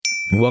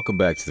Welcome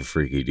back to the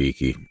Freaky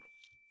Deaky.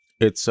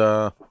 It's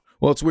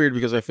it's weird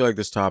because I feel like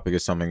this topic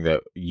is something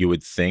that you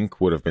would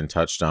think would have been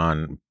touched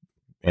on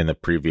in the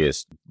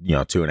previous,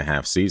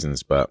 2.5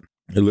 seasons, but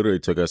it literally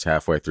took us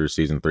halfway through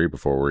season 3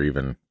 before we're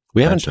even.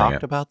 We haven't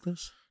talked about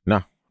this?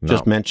 No.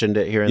 Just mentioned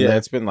it here and there? Yeah,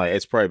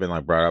 it's probably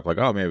been brought up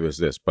oh, maybe it was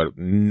this, but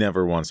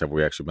never once have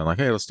we actually been like,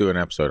 hey, let's do an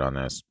episode on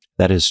this.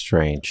 That is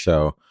strange.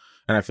 So,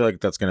 and I feel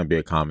like that's going to be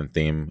a common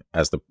theme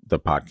as the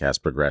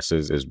podcast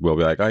progresses, is we'll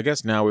be like, I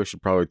guess now we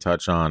should probably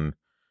touch on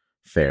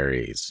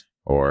fairies,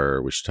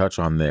 or we should touch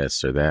on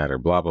this or that or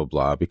blah, blah,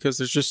 blah, because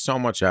there's just so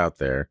much out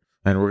there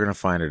and we're going to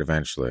find it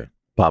eventually.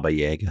 Baba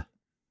Yaga.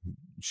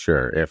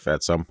 Sure. If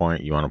at some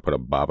point you want to put a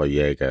Baba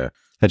Yaga.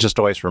 It just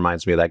always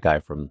reminds me of that guy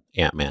from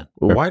Ant-Man.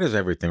 Why does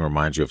everything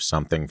remind you of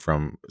something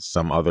from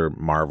some other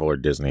Marvel or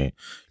Disney?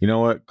 You know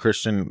what,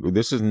 Christian?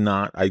 This is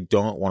not. I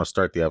don't want to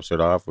start the episode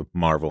off with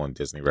Marvel and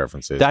Disney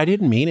references. I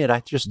didn't mean it.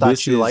 I just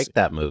thought you liked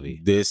that movie.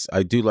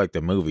 I do like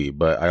the movie,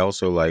 but I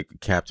also like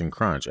Captain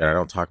Crunch, and I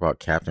don't talk about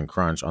Captain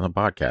Crunch on the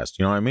podcast.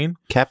 You know what I mean?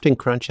 Captain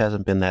Crunch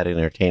hasn't been that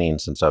entertaining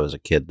since I was a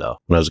kid, though.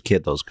 When I was a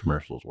kid, those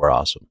commercials were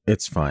awesome.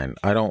 It's fine.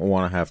 I don't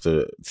want to have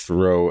to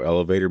throw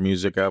elevator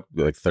music up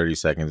like 30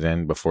 seconds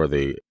in before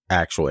the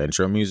actual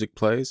intro music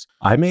plays.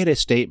 I made a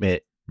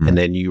statement and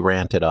then you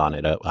ranted on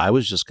it.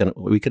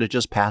 We could have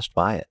just passed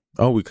by it.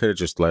 Oh, we could have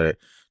just let it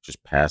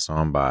just pass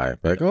on by.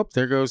 Like, oh,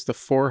 there goes the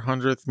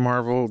 400th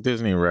Marvel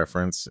Disney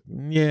reference.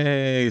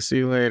 Yay, see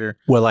you later.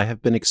 Well, I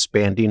have been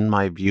expanding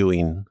my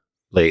viewing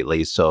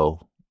lately,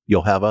 so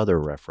you'll have other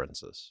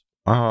references.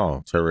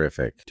 Oh,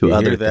 terrific. To you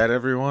other hear that,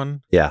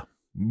 everyone? Yeah.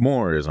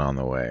 More is on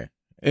the way.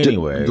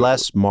 Anyway.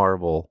 Less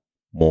Marvel,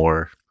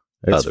 more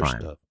other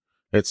stuff.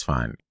 It's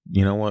fine.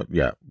 You know what?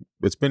 Yeah.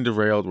 It's been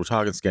derailed. We're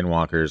talking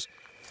Skinwalkers.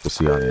 We'll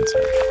see you on the inside.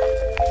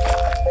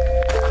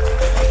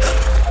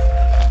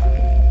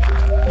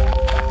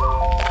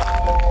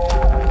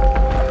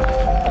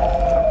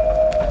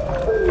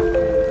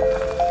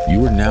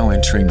 You are now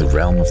entering the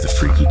realm of the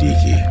Freaky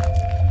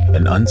Deaky,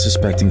 an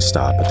unsuspecting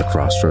stop at the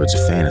crossroads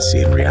of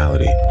fantasy and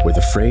reality, where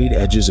the frayed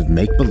edges of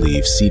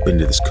make-believe seep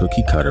into this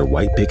cookie-cutter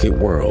white picket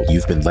world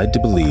you've been led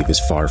to believe is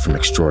far from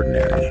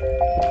extraordinary.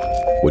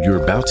 What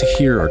you're about to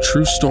hear are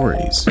true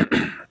stories.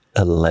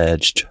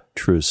 Alleged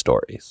true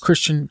stories.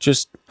 Christian,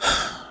 just...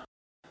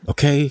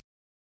 Okay?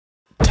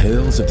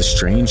 Tales of the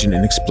strange and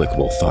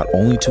inexplicable thought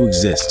only to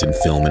exist in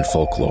film and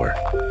folklore.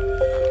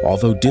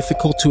 Although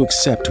difficult to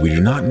accept, we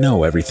do not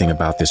know everything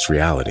about this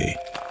reality.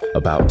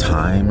 About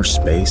time or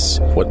space,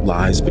 what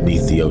lies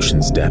beneath the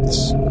ocean's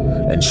depths.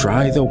 And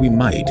try though we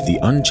might, the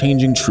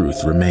unchanging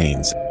truth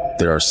remains.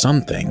 There are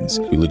some things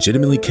we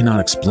legitimately cannot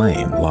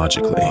explain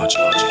logically.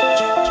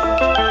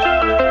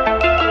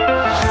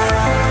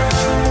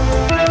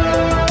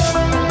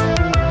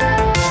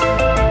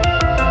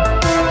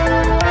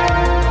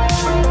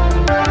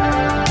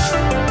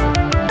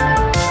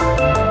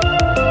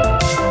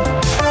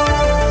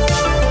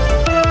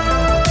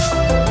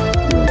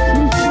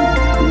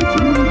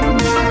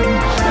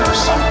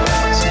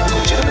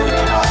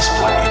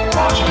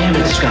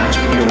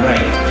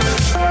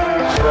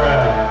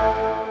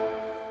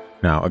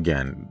 Now,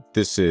 again,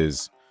 this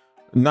is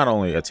not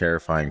only a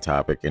terrifying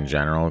topic in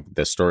general,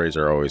 the stories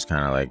are always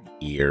kind of like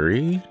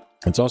eerie.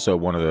 It's also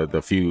one of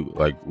the few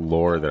like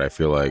lore that I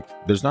feel like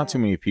there's not too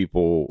many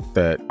people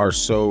that are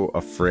so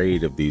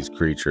afraid of these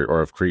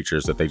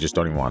creatures that they just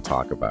don't even want to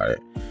talk about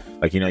it.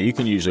 Like, you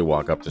can usually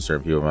walk up to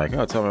certain people and be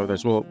like, oh, tell me about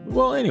this.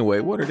 Well, anyway,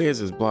 what it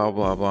is blah,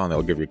 blah, blah. And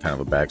they'll give you kind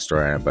of a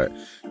backstory on it. But,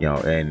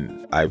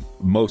 and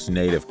most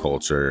native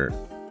culture,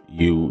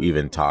 you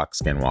even talk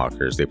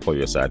Skinwalkers, they pull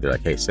you aside. They're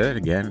like, hey, say that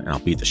again, and I'll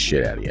beat the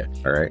shit out of you.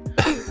 All right.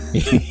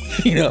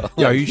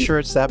 Are you sure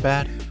it's that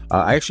bad?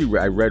 I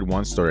read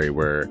one story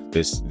where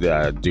this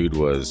dude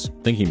was,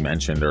 I think he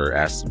mentioned or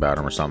asked about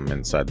him or something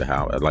inside the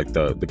house. Like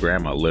the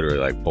grandma literally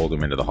like pulled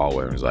him into the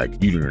hallway and was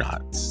like, you do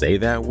not say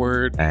that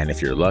word. And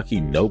if you're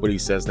lucky, nobody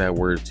says that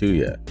word to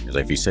you. It's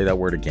like, if you say that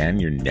word again,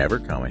 you're never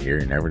coming here.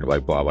 You're never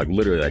like blah, like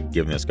literally like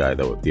giving this guy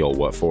the old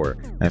what for.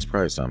 And it's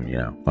probably some,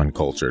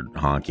 uncultured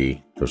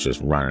honky was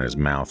just running his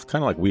mouth,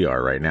 kind of like we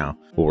are right now,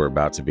 what we're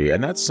about to be.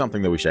 And that's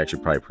something that we should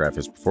actually probably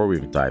preface before we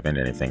even dive into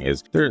anything,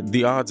 is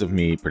the odds of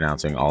me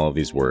pronouncing all of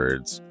these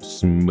words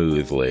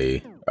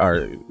smoothly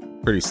are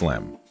pretty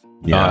slim.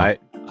 I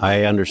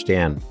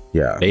understand.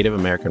 Yeah. Native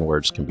American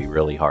words can be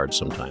really hard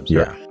sometimes.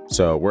 Yeah.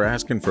 So we're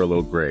asking for a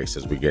little grace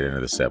as we get into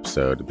this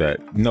episode,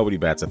 that nobody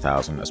bats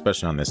 1,000,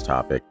 especially on this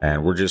topic.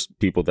 And we're just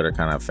people that are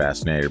kind of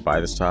fascinated by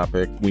this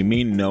topic. We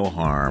mean no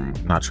harm,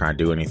 not trying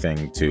to do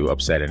anything to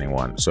upset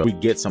anyone. So if we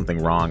get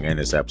something wrong in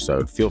this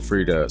episode, feel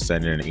free to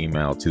send in an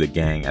email to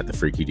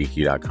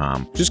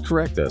thegang@thefreakydeaky.com. Just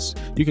correct us.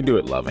 You can do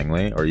it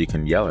lovingly, or you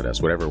can yell at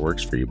us, whatever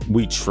works for you.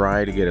 We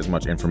try to get as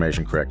much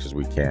information correct as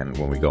we can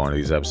when we go into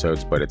these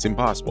episodes, but it's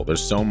impossible.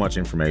 There's so much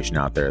information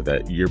out there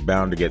that you're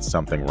bound to get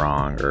something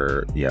wrong,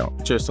 or,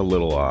 just a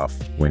little off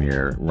when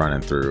you're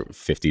running through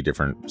 50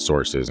 different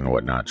sources and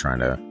whatnot trying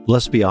to...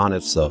 Let's be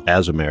honest, though,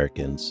 as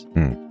Americans,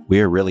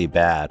 we are really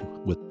bad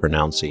with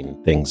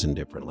pronouncing things in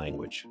different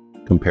language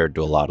compared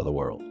to a lot of the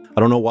world. I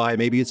don't know why.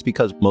 Maybe it's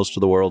because most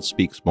of the world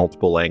speaks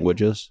multiple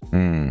languages.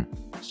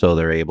 So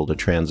they're able to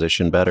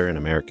transition better, and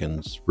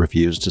Americans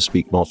refuse to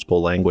speak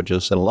multiple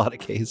languages in a lot of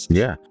cases.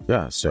 Yeah.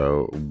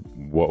 So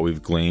what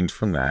we've gleaned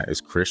from that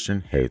is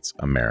Christian hates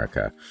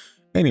America.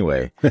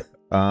 Anyway.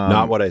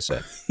 Not what I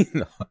said.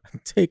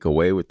 Take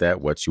away with that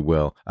what you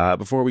will.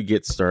 Before we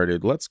get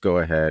started, let's go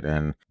ahead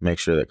and make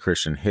sure that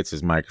Christian hits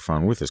his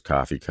microphone with his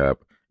coffee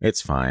cup.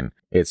 It's fine.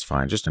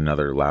 Just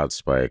another loud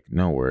spike.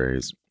 No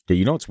worries. Okay,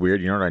 you know what's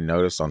weird? You know what I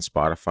noticed on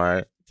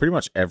Spotify? Pretty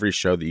much every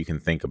show that you can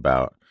think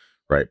about,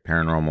 right?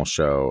 Paranormal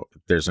show,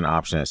 there's an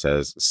option that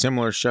says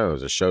similar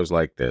shows or shows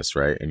like this,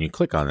 right? And you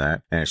click on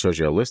that and it shows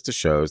you a list of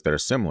shows that are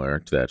similar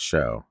to that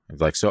show.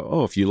 It's like,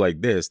 so, if you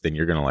like this, then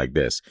you're going to like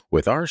this.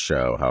 With our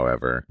show,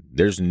 however,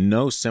 there's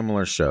no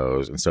similar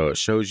shows. And so it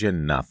shows you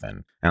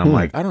nothing. And I'm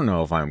like, I don't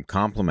know if I'm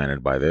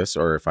complimented by this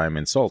or if I'm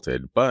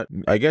insulted, but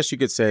I guess you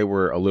could say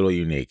we're a little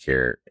unique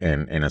here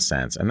in a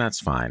sense, and that's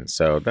fine.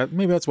 So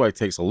maybe that's why it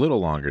takes a little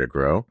longer to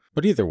grow.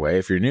 But either way,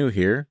 if you're new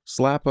here,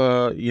 slap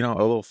a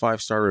little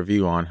 5-star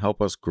review on,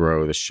 help us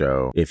grow the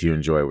show if you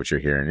enjoy what you're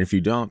hearing. If you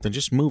don't, then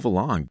just move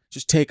along.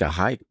 Just take a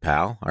hike,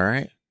 pal. All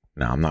right?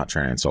 No, I'm not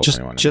trying to insult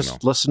anyone.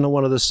 Just listen to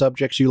one of the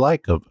subjects you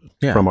like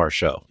from our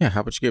show. Yeah,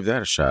 how about you give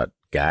that a shot,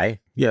 guy?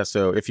 Yeah,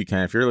 so if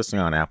you're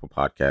listening on Apple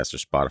Podcasts or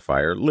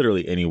Spotify or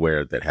literally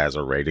anywhere that has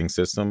a rating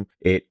system,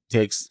 it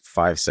takes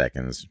 5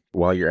 seconds.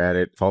 While you're at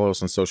it, follow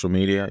us on social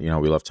media.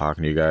 We love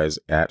talking to you guys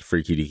at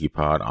Freaky Deaky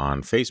Pod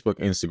on Facebook,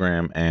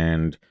 Instagram,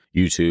 and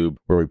YouTube,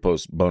 where we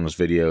post bonus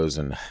videos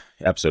and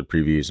episode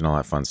previews and all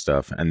that fun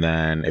stuff. And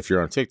then if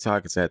you're on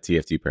TikTok, it's at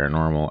TFT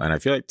Paranormal. And I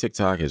feel like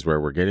TikTok is where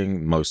we're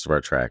getting most of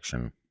our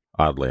traction.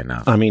 Oddly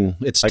enough. I mean,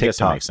 it's TikTok. I guess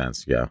that makes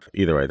sense. Yeah.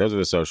 Either way, those are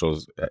the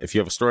socials. If you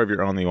have a story of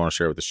your own that you want to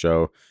share with the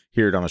show,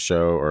 hear it on the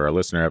show or a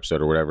listener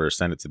episode or whatever,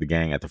 send it to the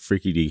gang at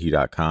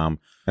thefreakydeaky.com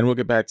and we'll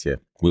get back to you.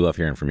 We love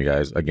hearing from you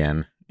guys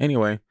again.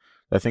 Anyway,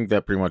 I think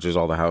that pretty much is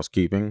all the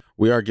housekeeping.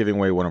 We are giving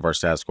away one of our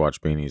Sasquatch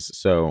beanies.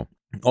 So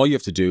all you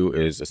have to do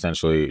is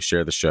essentially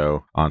share the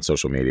show on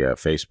social media,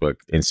 Facebook,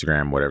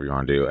 Instagram, whatever you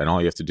want to do. And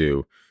all you have to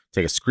do,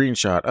 take a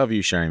screenshot of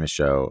you sharing the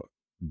show,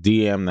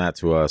 DM that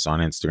to us on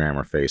Instagram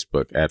or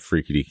Facebook at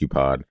Freaky Deaky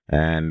Pod,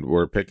 and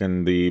we're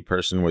picking the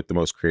person with the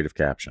most creative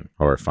caption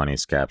or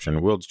funniest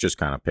caption. We'll just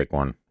kind of pick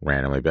one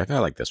randomly, be like, I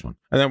like this one,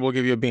 and then we'll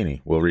give you a beanie.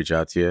 We'll reach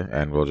out to you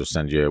and we'll just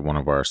send you one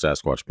of our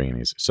Sasquatch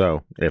beanies.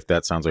 So if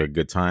that sounds like a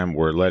good time,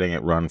 we're letting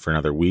it run for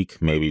another week,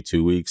 maybe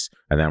 2 weeks,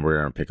 and then we're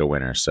gonna pick a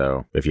winner.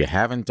 So if you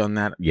haven't done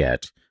that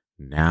yet,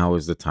 now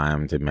is the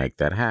time to make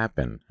that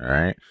happen. All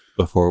right,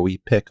 before we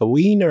pick a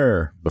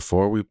wiener.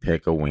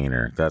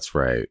 That's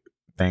right.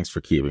 Thanks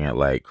for keeping it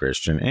light,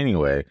 Christian.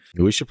 Anyway,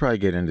 we should probably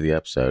get into the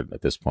episode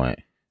at this point.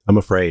 I'm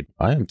afraid.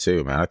 I am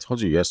too, man. I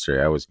told you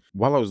yesterday,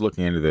 while I was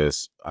looking into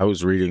this, I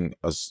was reading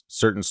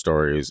certain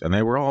stories and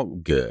they were all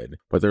good.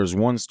 But there was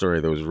one story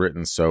that was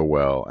written so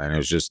well and it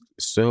was just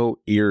so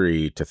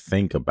eerie to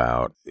think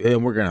about.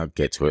 And we're going to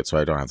get to it, so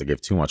I don't have to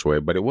give too much away.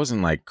 But it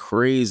wasn't like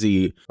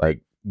crazy,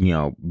 like,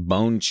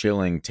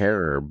 bone-chilling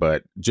terror,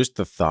 but just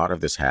the thought of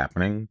this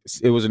happening,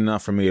 it was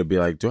enough for me to be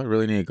like, do I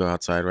really need to go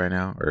outside right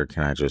now? Or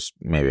can I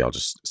maybe I'll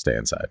just stay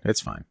inside. It's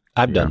fine.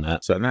 I've done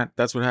that. So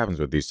that's what happens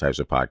with these types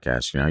of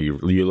podcasts.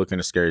 You look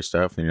into scary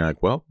stuff and you're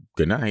like, well,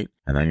 good night.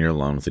 And then you're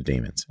alone with the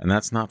demons. And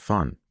that's not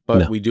fun.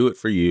 But we do it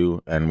for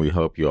you and we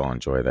hope you all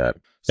enjoy that.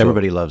 So,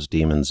 everybody loves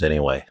demons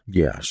anyway.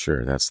 Yeah,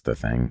 sure. That's the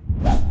thing.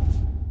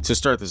 To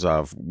start this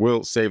off,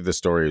 we'll save the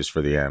stories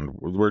for the end.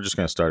 We're just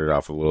going to start it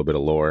off with a little bit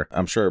of lore.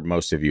 I'm sure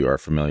most of you are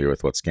familiar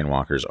with what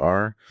Skinwalkers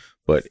are,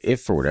 but if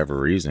for whatever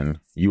reason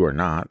you are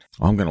not,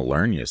 I'm going to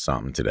learn you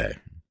something today.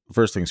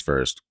 First things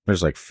first,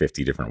 there's like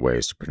 50 different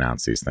ways to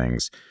pronounce these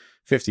things,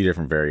 50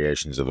 different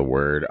variations of the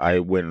word. I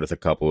went with a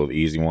couple of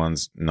easy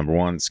ones. Number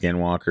one,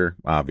 Skinwalker,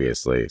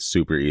 obviously,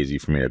 super easy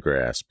for me to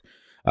grasp.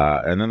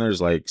 And then there's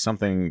like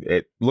something,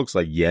 it looks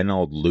like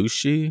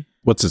Naldooshi.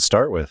 What's it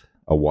start with?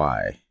 A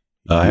Y.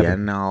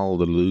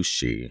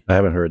 Naldooshi. I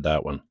haven't heard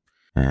that one.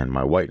 And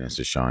my whiteness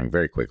is showing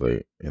very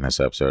quickly in this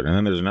episode. And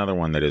then there's another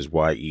one that is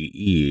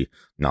Yee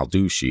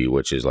Naldooshi,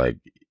 which is like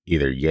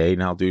either Yay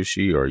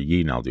Naldooshi or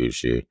Ye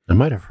Naldooshi. I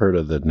might have heard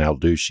of the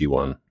Naldooshi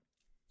one.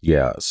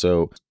 Yeah.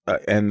 So,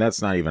 and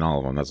that's not even all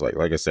of them. That's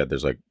like I said,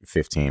 there's like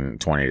 15,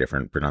 20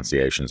 different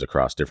pronunciations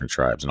across different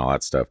tribes and all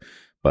that stuff.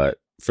 But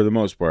for the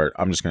most part,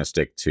 I'm just going to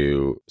stick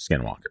to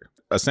Skinwalker.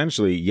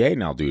 Essentially, Yay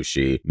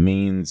Naldooshi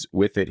means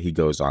with it, he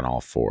goes on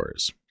all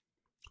fours.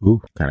 Ooh.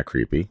 Kind of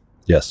creepy.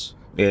 Yes.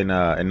 In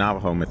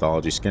Navajo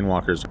mythology,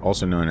 Skinwalkers,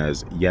 also known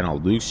as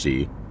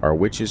Naldooshi, are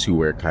witches who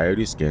wear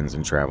coyote skins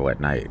and travel at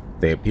night.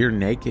 They appear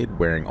naked,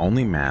 wearing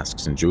only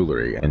masks and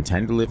jewelry, and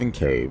tend to live in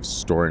caves,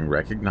 storing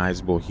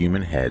recognizable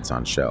human heads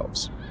on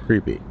shelves.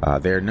 Creepy.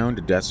 They are known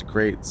to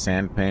desecrate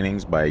sand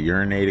paintings by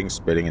urinating,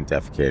 spitting, and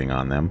defecating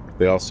on them.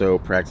 They also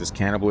practice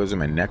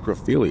cannibalism and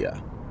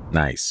necrophilia.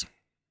 Nice.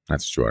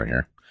 That's what you want to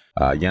hear.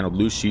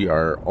 Naldooshi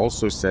are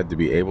also said to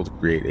be able to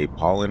create a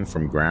pollen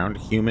from ground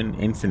human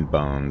infant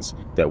bones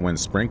that, when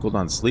sprinkled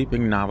on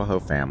sleeping Navajo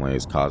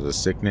families, causes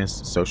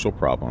sickness, social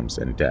problems,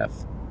 and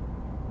death.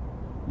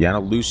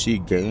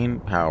 Naldooshi gain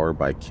power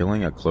by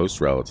killing a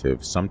close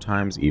relative,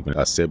 sometimes even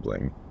a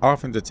sibling,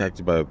 often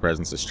detected by the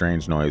presence of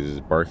strange noises,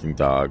 barking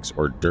dogs,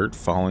 or dirt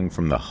falling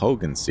from the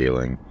Hogan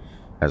ceiling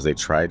as they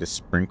try to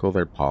sprinkle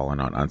their pollen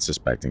on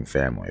unsuspecting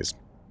families.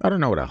 I don't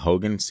know what a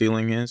Hogan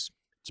ceiling is.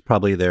 It's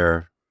probably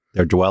their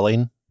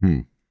dwelling.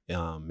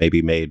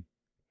 Maybe made.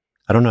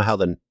 I don't know how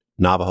the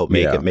Navajo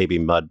make it. Maybe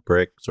mud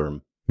bricks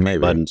or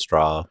mud and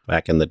straw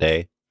back in the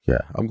day.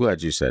 Yeah, I'm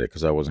glad you said it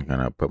because I wasn't going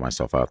to put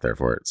myself out there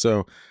for it.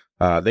 So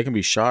they can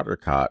be shot or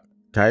caught.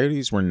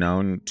 Coyotes were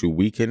known to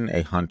weaken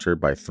a hunter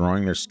by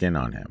throwing their skin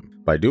on him.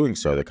 By doing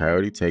so, the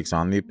coyote takes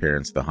on the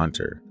appearance of the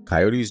hunter.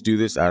 Coyotes do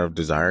this out of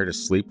desire to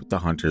sleep with the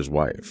hunter's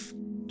wife.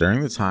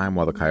 During the time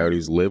while the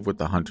coyotes live with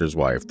the hunter's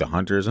wife, the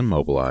hunter is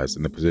immobilized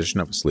in the position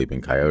of a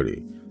sleeping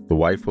coyote. The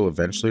wife will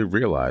eventually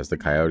realize the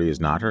coyote is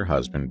not her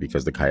husband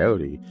because the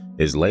coyote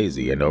is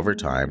lazy, and over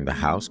time, the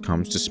house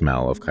comes to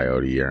smell of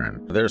coyote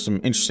urine. There are some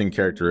interesting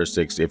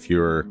characteristics. If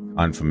you're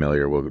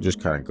unfamiliar, we'll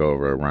just kind of go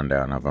over a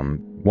rundown of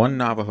them. One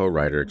Navajo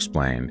writer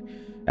explained,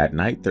 "At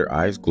night, their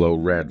eyes glow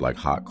red like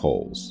hot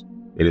coals.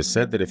 It is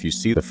said that if you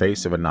see the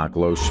face of a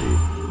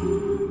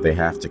Naldooshi, they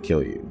have to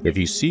kill you. If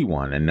you see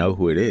one and know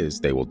who it is,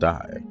 they will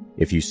die.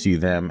 If you see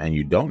them and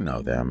you don't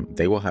know them,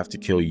 they will have to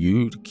kill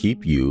you to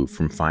keep you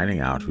from finding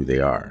out who they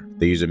are.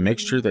 They use a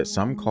mixture that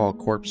some call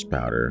corpse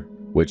powder,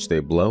 which they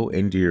blow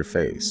into your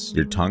face.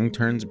 Your tongue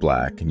turns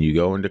black and you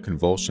go into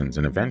convulsions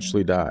and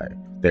eventually die.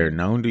 They are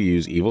known to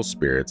use evil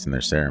spirits in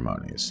their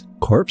ceremonies."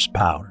 Corpse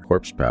powder.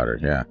 Corpse powder,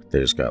 yeah. They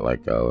just got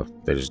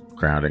they're just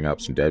grounding up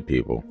some dead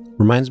people.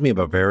 Reminds me of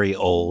a very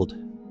old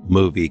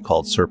movie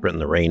called Serpent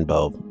and the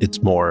Rainbow.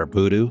 It's more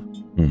voodoo,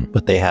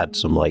 but they had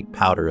some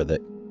powder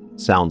that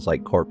sounds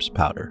like corpse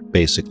powder,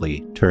 basically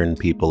turn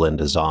people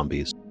into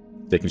zombies.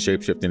 They can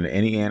shapeshift into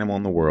any animal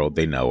in the world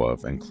they know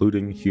of,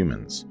 including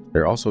humans.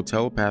 They're also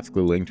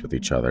telepathically linked with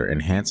each other,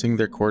 enhancing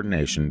their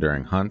coordination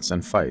during hunts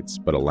and fights,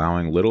 but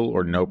allowing little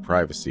or no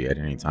privacy at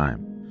any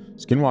time.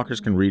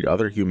 Skinwalkers can read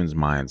other humans'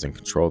 minds and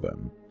control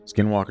them.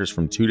 Skinwalkers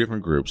from two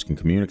different groups can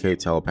communicate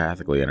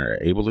telepathically and are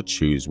able to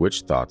choose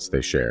which thoughts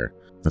they share.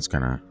 That's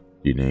kind of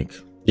unique.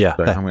 Yeah.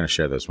 But I'm going to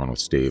share this one with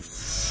Steve.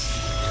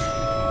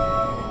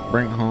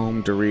 Bring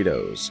home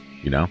Doritos,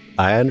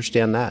 I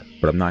understand that.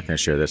 But I'm not going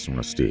to share this one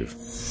with Steve.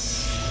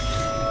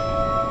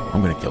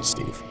 I'm going to kill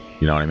Steve.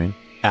 You know what I mean?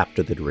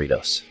 After the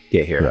Doritos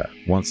get here. Yeah.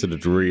 Once the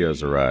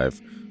Doritos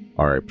arrive,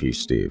 R.I.P.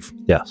 Steve.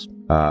 Yes.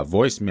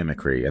 Voice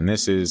mimicry, and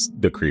this is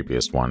the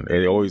creepiest one.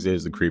 It always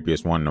is the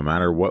creepiest one, no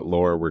matter what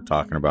lore we're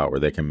talking about, where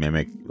they can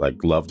mimic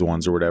loved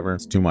ones or whatever.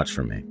 It's too much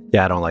for me.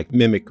 Yeah, I don't like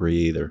mimicry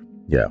either.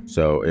 Yeah.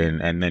 So,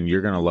 and then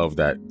you're going to love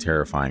that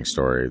terrifying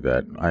story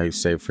that I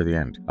saved for the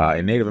end.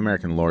 In Native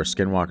American lore,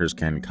 Skinwalkers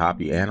can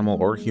copy animal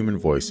or human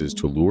voices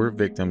to lure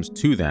victims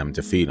to them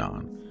to feed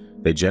on.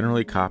 They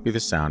generally copy the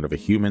sound of a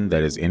human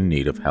that is in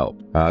need of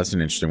help. That's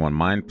an interesting one.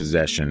 Mind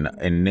possession.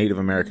 In Native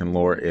American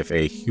lore, if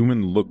a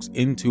human looks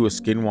into a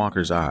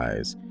Skinwalker's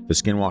eyes, the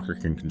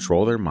Skinwalker can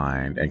control their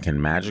mind and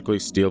can magically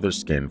steal their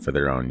skin for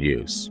their own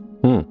use.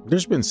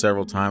 There's been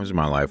several times in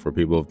my life where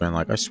people have been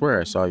like, "I swear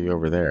I saw you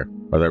over there."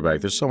 Or they're like,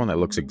 "There's someone that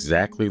looks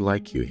exactly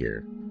like you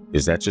here."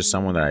 Is that just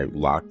someone that I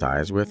locked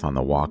eyes with on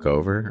the walk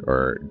over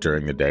or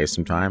during the day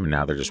sometime, and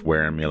now they're just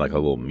wearing me like a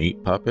little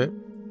meat puppet?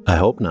 I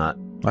hope not.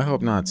 I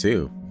hope not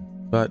too.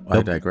 But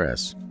I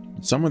digress.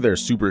 Some of their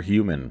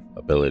superhuman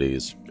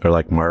abilities Or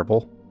like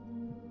Marvel.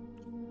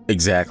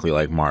 Exactly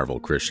like Marvel,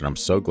 Christian. I'm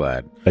so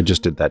glad. I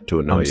just did that to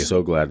annoy I'm you.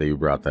 so glad that you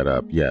brought that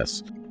up.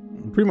 Yes.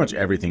 Pretty much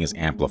everything is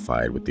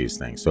amplified with these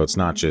things. So it's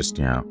not just,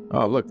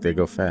 oh, look, they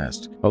go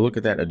fast. Oh, look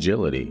at that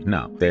agility.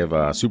 No, they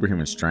have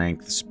superhuman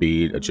strength,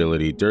 speed,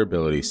 agility,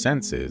 durability,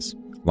 senses,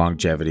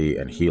 longevity,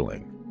 and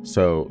healing.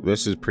 So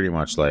this is pretty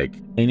much like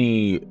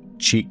any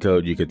cheat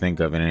code you could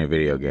think of in any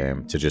video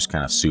game to just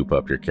kind of soup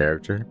up your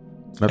character.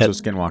 That's what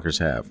Skinwalkers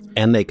have.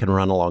 And they can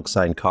run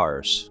alongside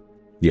cars.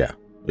 Yeah.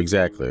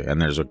 Exactly.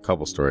 And there's a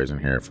couple stories in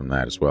here from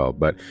that as well.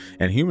 But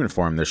in human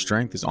form, their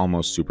strength is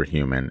almost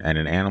superhuman, and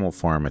in animal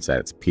form, it's at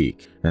its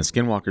peak. And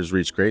Skinwalkers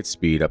reach great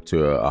speed up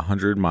to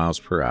 100 miles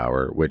per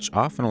hour, which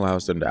often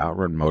allows them to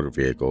outrun motor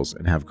vehicles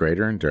and have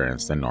greater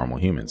endurance than normal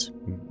humans.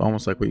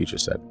 Almost like what you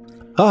just said.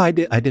 Oh, I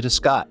did a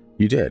Scott.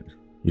 You did.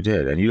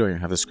 And you don't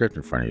even have the script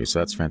in front of you, so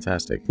that's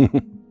fantastic.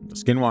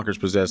 Skinwalkers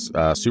possess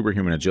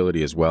superhuman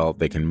agility as well.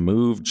 They can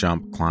move,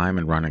 jump, climb,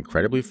 and run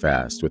incredibly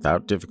fast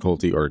without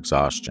difficulty or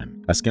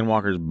exhaustion. A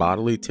Skinwalker's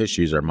bodily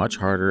tissues are much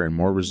harder and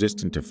more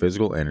resistant to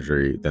physical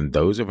injury than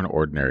those of an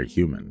ordinary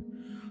human.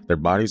 Their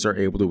bodies are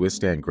able to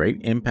withstand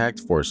great impact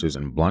forces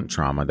and blunt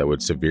trauma that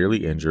would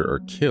severely injure or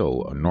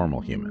kill a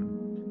normal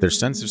human. Their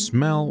sense of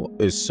smell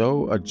is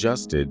so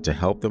adjusted to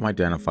help them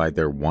identify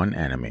their one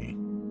enemy,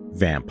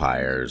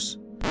 vampires.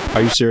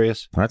 Are you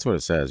serious? That's what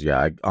it says.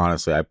 Yeah,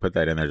 honestly, I put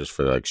that in there just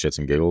for like shits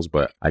and giggles,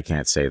 but I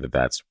can't say that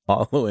that's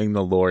following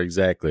the lore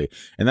exactly.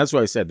 And that's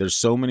why I said there's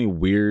so many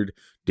weird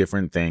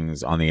different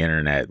things on the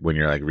internet when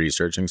you're like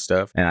researching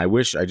stuff. And I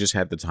wish I just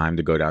had the time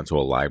to go down to a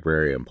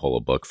library and pull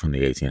a book from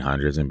the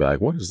 1800s and be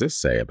like, what does this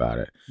say about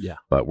it? Yeah.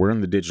 But we're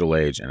in the digital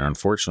age, and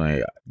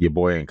unfortunately, your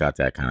boy ain't got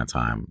that kind of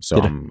time.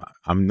 So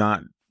I'm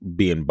not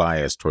being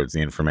biased towards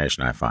the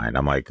information I find.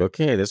 I'm like,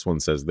 okay, this one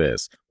says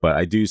this, but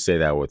I do say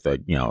that with a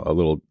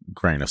little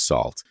grain of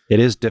salt. It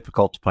is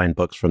difficult to find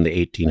books from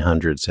the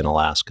 1800s in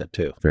Alaska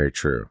too. Very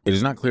true. It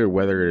is not clear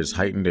whether it is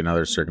heightened in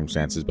other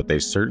circumstances, but they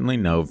certainly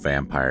know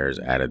vampires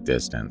at a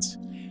distance.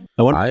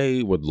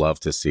 I would love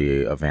to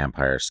see a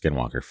vampire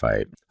skinwalker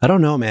fight. I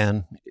don't know,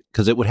 man,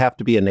 because it would have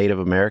to be a Native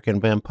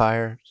American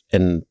vampire,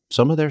 and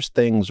some of their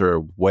things are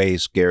way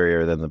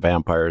scarier than the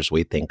vampires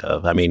we think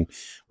of. I mean,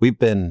 we've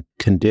been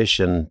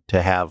conditioned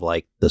to have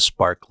like the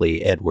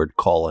sparkly Edward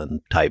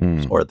Cullen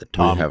types or the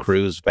Tom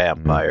Cruise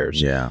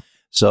vampires. Yeah.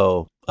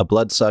 So a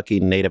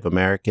blood-sucking Native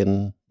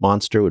American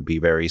monster would be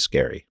very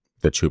scary.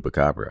 The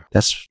chupacabra.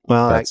 That's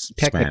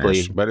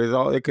technically, Spanish, but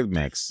it could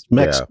mix.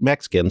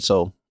 Mexican,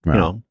 so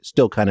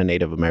still kind of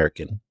Native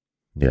American.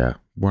 Yeah,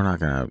 we're not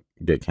gonna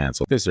get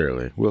canceled this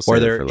early. We'll see. Or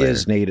there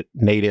is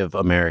Native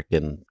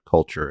American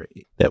culture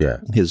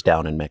that is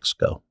down in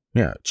Mexico.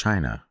 Yeah,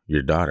 China.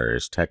 Your daughter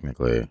is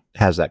technically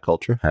has that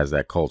culture.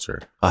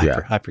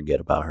 I forget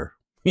about her.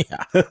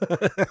 Yeah.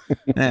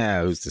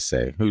 Who's to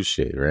say? Who's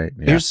she? Right.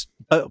 Yeah. Here's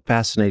a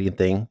fascinating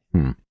thing.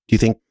 Do you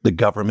think the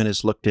government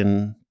has looked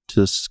into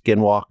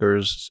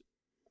skinwalkers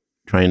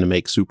trying to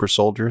make super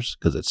soldiers?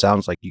 Because it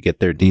sounds like you get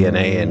their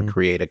DNA and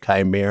create a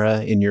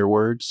chimera, in your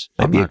words.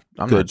 I'm not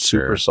sure.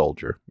 Super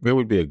soldier. It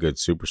would be a good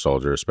super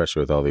soldier,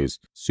 especially with all these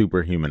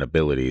superhuman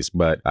abilities.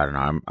 But I don't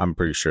know. I'm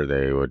pretty sure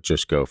they would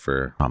just go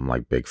for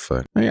like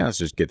Bigfoot. Yeah, let's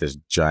just get this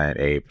giant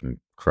ape and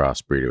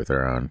crossbreed it with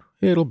our own.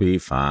 It'll be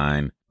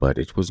fine. But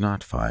it was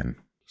not fine.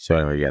 So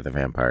anyway, yeah, the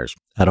vampires.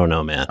 I don't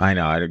know, man. I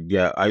know.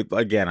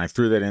 I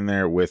threw that in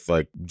there with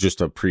like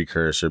just a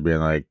precursor being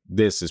like,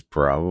 this is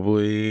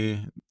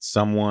probably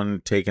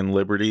someone taking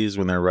liberties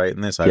when they're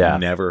writing this.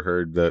 I've never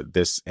heard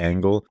this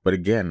angle. But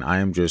again, I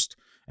am just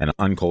an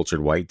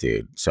uncultured white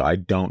dude. So I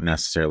don't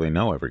necessarily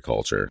know every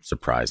culture,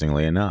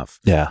 surprisingly enough.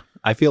 Yeah.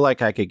 I feel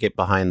like I could get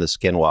behind the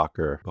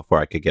skinwalker before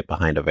I could get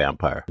behind a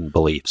vampire, in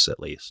beliefs at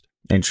least.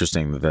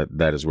 Interesting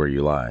that is where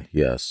you lie.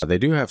 Yes. They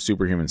do have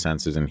superhuman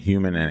senses in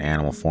human and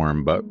animal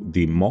form, but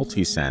the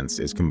multi-sense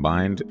is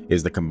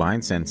the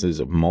combined senses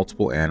of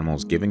multiple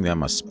animals, giving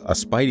them a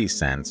spidey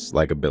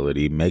sense-like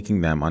ability,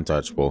 making them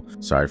untouchable.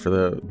 Sorry for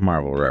the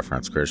Marvel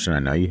reference, Christian. I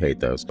know you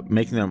hate those.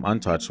 Making them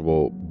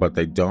untouchable, but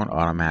they don't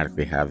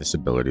automatically have this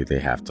ability. They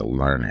have to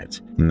learn it.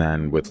 And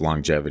then with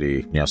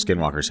longevity,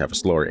 skinwalkers have a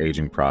slower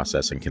aging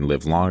process and can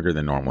live longer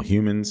than normal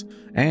humans.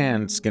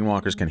 And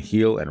skinwalkers can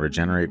heal and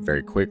regenerate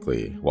very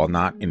quickly. While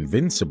not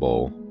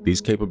invincible,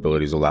 these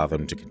capabilities allow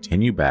them to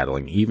continue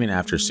battling even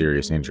after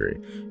serious injury.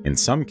 In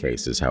some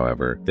cases,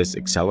 however, this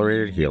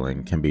accelerated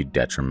healing can be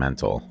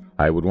detrimental.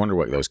 I would wonder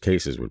what those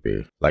cases would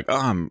be. Like, oh,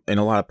 I'm in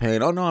a lot of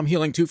pain. Oh no, I'm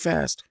healing too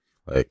fast.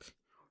 Like,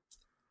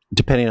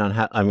 depending on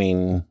how,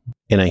 in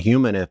a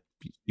human, if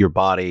your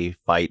body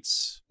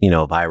fights,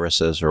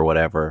 viruses or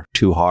whatever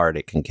too hard,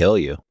 it can kill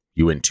you.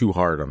 You went too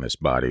hard on this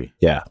body.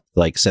 Yeah,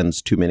 like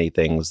sends too many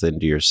things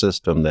into your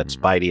system that's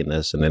fighting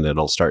this, and then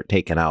it'll start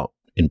taking out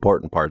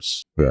important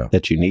parts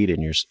that you need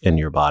in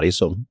your body.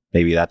 So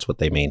maybe that's what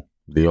they mean.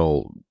 The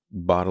old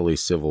bodily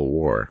civil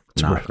war.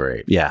 Not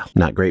great. Yeah,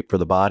 not great for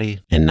the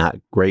body, and not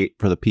great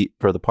for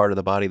the part of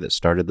the body that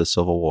started the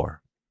Civil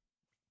War.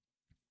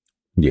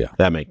 Yeah,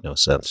 that makes no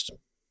sense.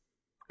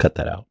 Cut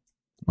that out.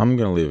 I'm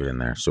gonna leave it in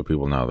there so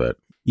people know that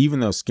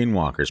even though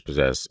skinwalkers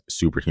possess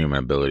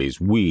superhuman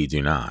abilities, we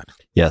do not.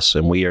 Yes,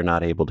 and we are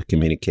not able to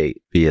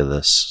communicate via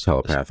this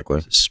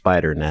telepathically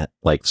spider net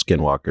like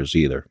skinwalkers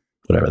either,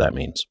 whatever that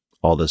means.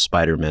 All the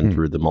Spider-Men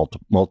through the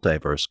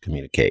multiverse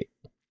communicate.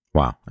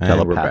 Wow.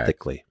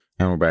 Telepathically.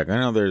 And we're back. I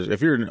know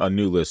if you're a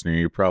new listener,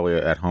 you're probably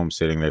at home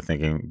sitting there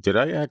thinking, did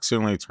I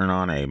accidentally turn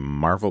on a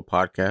Marvel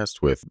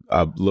podcast with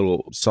a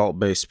little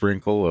salt-based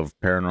sprinkle of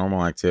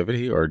paranormal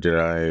activity, or did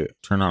I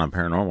turn on a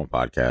paranormal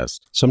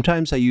podcast?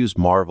 Sometimes I use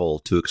Marvel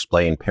to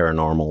explain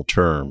paranormal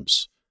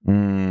terms.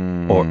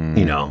 Or,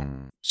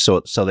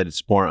 so that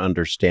it's more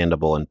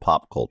understandable in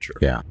pop culture.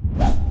 Yeah.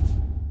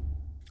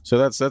 So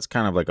that's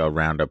kind of like a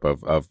roundup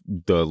of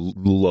the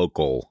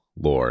local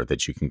lore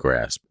that you can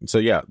grasp. So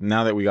yeah,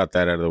 now that we got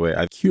that out of the way,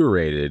 I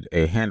curated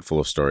a handful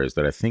of stories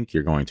that I think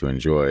you're going to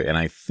enjoy. And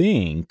I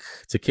think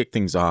to kick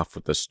things off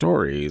with the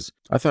stories,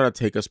 I thought I'd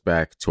take us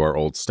back to our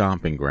old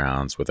stomping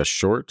grounds with a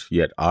short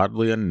yet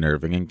oddly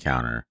unnerving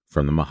encounter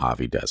from the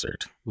Mojave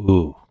Desert.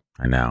 Ooh.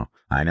 I know.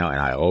 And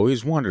I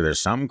always wonder,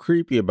 there's something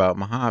creepy about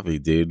Mojave,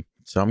 dude.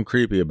 Something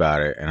creepy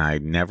about it. And I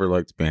never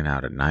liked being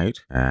out at night.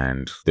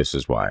 And this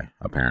is why,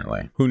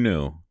 apparently. Who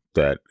knew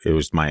that it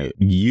was my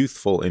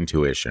youthful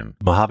intuition?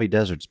 Mojave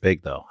Desert's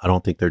big, though. I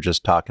don't think they're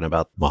just talking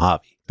about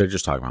Mojave. They're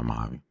just talking about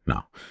Mojave.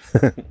 No.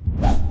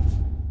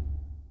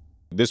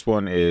 This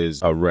one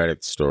is a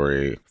Reddit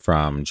story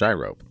from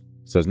Gyrope.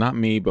 It says, not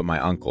me, but my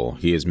uncle.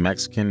 He is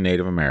Mexican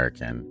Native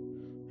American.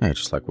 Hey,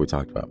 just like we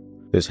talked about.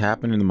 This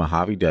happened in the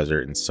Mojave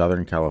Desert in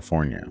Southern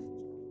California.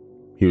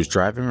 He was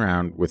driving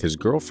around with his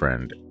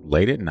girlfriend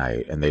late at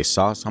night, and they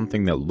saw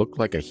something that looked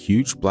like a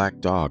huge black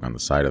dog on the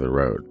side of the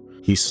road.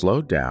 He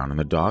slowed down, and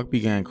the dog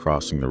began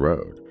crossing the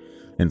road.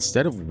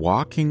 Instead of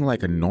walking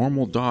like a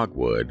normal dog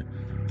would,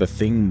 the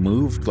thing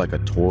moved like a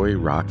toy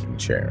rocking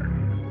chair.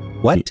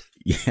 What?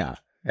 Yeah.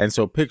 And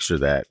so picture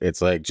that.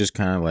 It's like just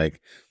kind of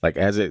like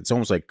as it's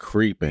almost like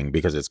creeping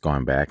because it's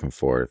going back and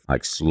forth,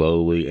 like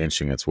slowly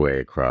inching its way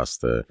across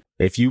the.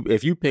 If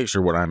you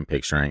picture what I'm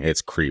picturing,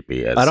 it's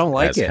creepy as I don't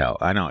like it. Hell.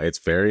 I know it's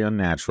very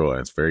unnatural and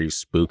it's very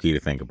spooky to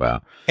think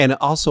about. And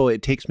also,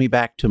 it takes me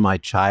back to my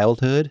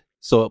childhood,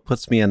 so it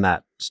puts me in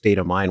that state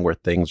of mind where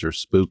things are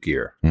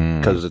spookier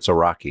because it's a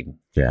rocking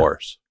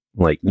horse.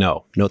 Like,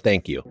 no,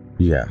 thank you.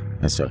 Yeah.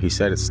 And so he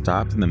said it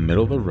stopped in the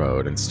middle of the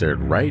road and stared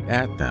right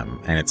at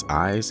them, and its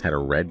eyes had a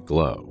red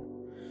glow.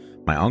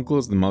 My uncle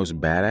is the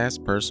most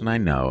badass person I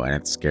know, and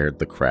it scared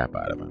the crap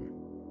out of him.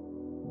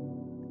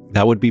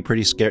 That would be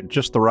pretty scary.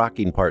 Just the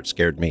rocking part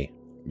scared me.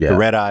 Yeah. The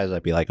red eyes,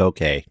 I'd be like,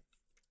 okay,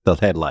 the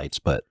headlights,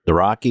 but the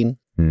rocking?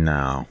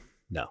 No.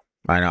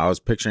 I know. I was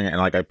picturing it, and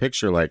like I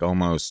picture like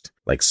almost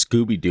like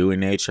Scooby-Doo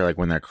in nature, like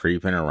when they're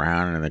creeping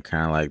around and they're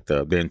kind of like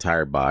the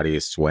entire body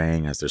is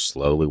swaying as they're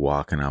slowly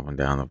walking up and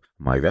down. I'm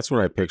like, that's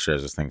what I picture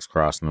as this thing's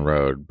crossing the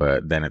road,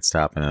 but then it's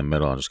stopping in the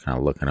middle and just kind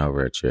of looking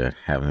over at you,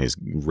 having these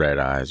red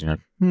eyes. You're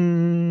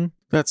like,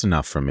 that's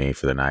enough for me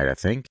for the night, I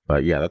think.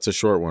 But yeah, that's a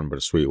short one, but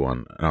a sweet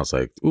one. And I was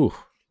like, ooh.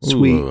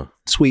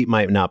 Sweet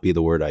might not be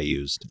the word I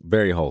used.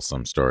 Very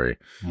wholesome story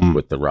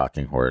with the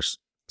rocking horse,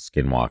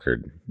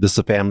 Skinwalker. This is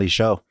a family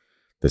show.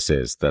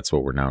 That's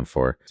what we're known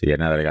for. So yeah,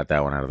 now that I got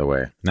that one out of the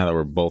way, now that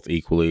we're both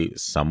equally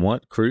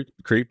somewhat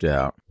creeped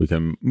out, we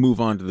can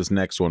move on to this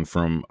next one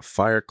from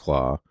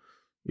Fireclaw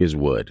is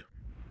Wood.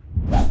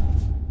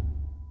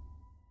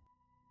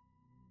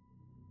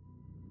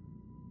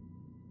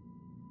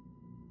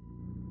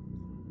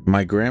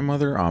 My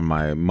grandmother on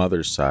my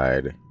mother's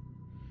side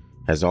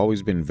has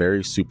always been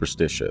very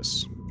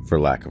superstitious, for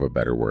lack of a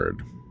better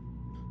word.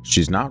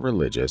 She's not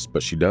religious,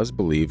 but she does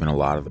believe in a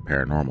lot of the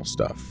paranormal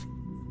stuff.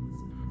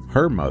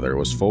 Her mother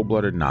was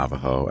full-blooded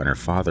Navajo and her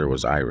father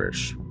was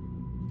Irish.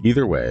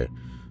 Either way,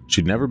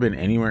 she'd never been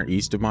anywhere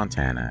east of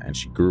Montana and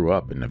she grew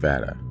up in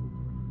Nevada.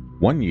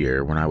 One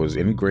year, when I was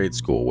in grade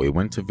school, we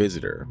went to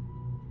visit her.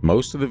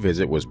 Most of the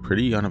visit was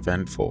pretty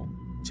uneventful,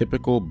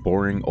 typical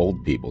boring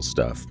old people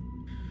stuff.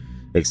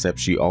 Except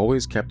she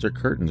always kept her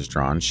curtains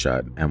drawn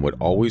shut and would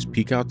always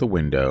peek out the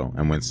window,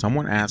 and when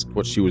someone asked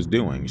what she was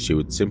doing, she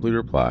would simply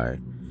reply,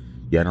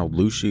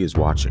 Naldooshi is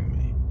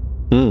watching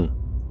me.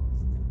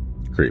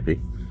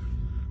 Creepy.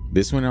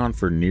 This went on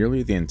for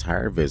nearly the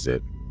entire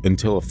visit,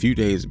 until a few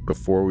days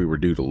before we were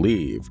due to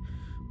leave.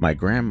 My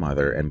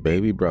grandmother and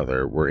baby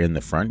brother were in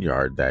the front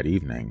yard that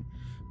evening,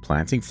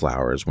 planting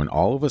flowers, when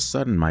all of a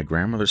sudden my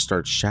grandmother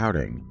starts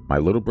shouting my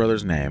little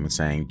brother's name and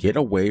saying, "Get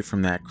away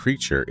from that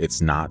creature, it's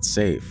not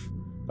safe."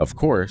 Of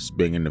course,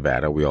 being in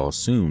Nevada, we all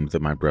assumed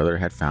that my brother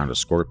had found a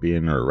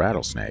scorpion or a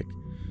rattlesnake,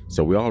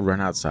 so we all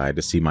run outside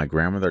to see my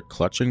grandmother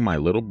clutching my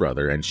little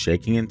brother and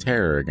shaking in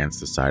terror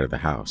against the side of the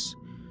house.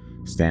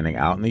 Standing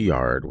out in the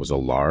yard was a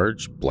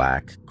large,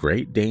 black,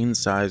 Great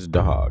Dane-sized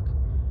dog.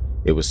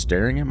 It was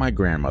staring at my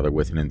grandmother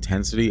with an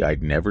intensity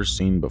I'd never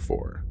seen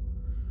before.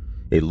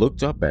 It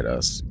looked up at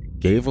us,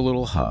 gave a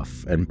little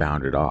huff, and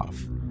bounded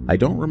off. I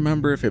don't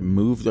remember if it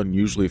moved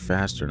unusually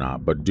fast or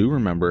not, but do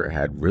remember it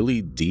had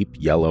really deep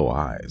yellow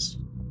eyes.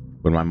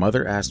 When my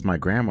mother asked my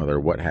grandmother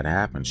what had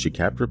happened, she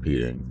kept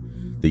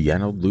repeating, "The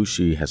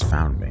Naldooshi has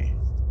found me."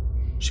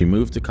 She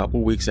moved a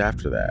couple weeks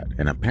after that,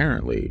 and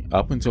apparently,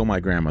 up until my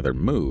grandmother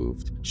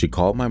moved, she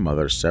called my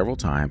mother several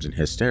times in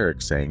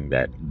hysterics saying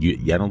that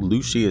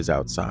Naldooshi is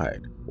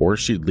outside, or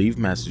she'd leave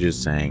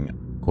messages saying,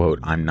 quote,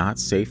 "I'm not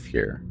safe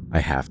here. I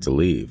have to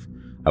leave.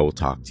 I will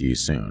talk to you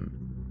soon."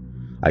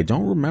 I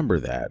don't remember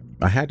that.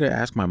 I had to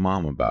ask my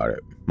mom about it.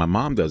 My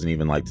mom doesn't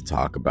even like to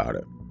talk about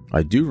it.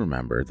 I do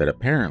remember that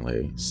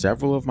apparently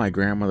several of my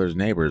grandmother's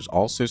neighbors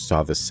also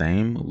saw the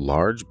same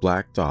large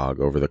black dog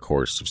over the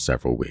course of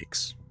several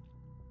weeks.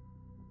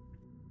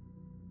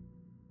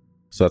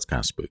 So that's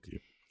kind of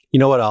spooky. You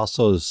know what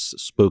also is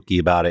spooky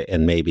about it,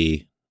 and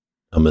maybe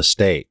a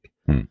mistake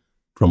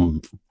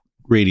from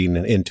reading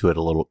into it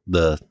a little,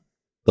 the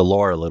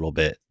lore a little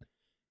bit.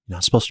 You're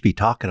not supposed to be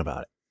talking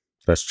about it.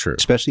 That's true.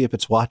 Especially if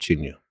it's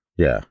watching you.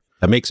 Yeah.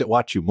 That makes it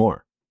watch you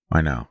more.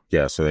 I know.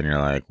 Yeah. So then you're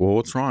like, well,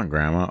 what's wrong,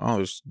 Grandma? Oh,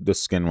 there's the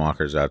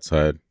Skinwalkers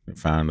outside. They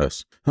found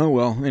us. Oh,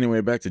 well,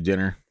 anyway, back to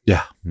dinner.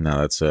 Yeah.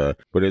 No, that's,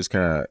 but it's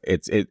kind of,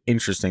 it's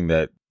interesting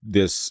that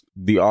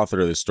the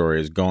author of the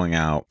story is going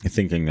out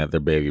thinking that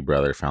their baby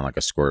brother found like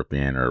a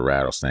scorpion or a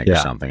rattlesnake or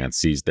something, and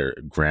sees their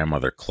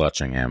grandmother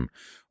clutching him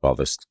while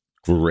this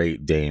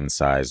Great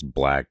Dane-sized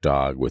black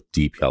dog with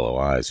deep yellow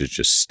eyes is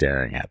just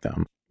staring at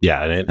them.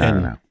 Yeah. And I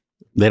don't know.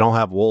 They don't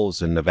have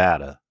wolves in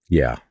Nevada.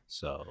 Yeah.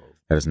 So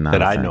that is not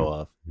that a I thing. know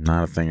of.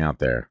 Not a thing out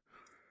there.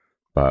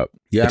 But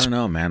yeah, I don't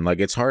know, man. Like,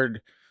 it's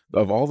hard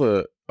of all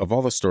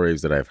the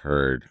stories that I've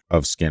heard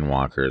of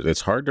skinwalkers,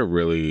 it's hard to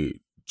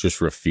really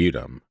just refute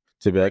them.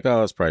 To be like,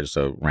 oh, it's probably just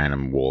a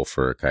random wolf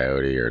or a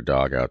coyote or a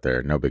dog out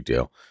there. No big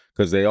deal.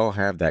 Because they all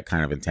have that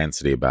kind of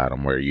intensity about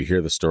them where you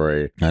hear the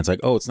story and it's like,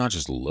 oh, it's not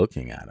just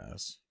looking at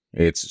us.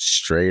 It's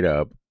straight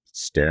up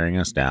staring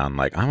us down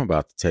like, I'm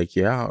about to take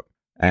you out.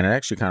 And it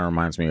actually kind of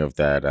reminds me of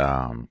that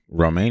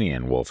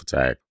Romanian wolf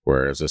attack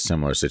where it's a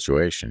similar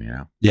situation, you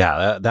know?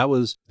 Yeah, that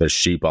was... There's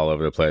sheep all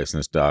over the place and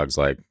this dog's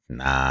like,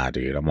 nah,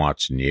 dude, I'm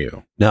watching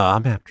you. No,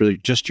 I'm after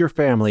just your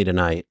family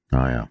tonight.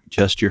 Oh, yeah.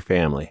 Just your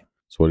family.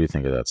 So what do you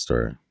think of that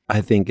story?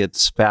 I think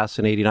it's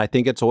fascinating. I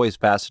think it's always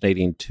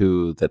fascinating,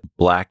 too, that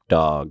black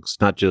dogs,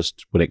 not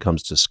just when it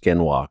comes to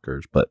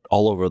skinwalkers, but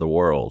all over the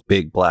world,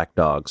 big black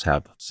dogs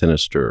have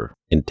sinister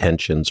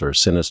intentions or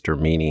sinister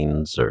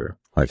meanings or...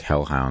 Like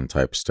hellhound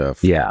type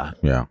stuff. Yeah.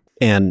 Yeah.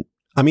 And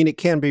I mean, it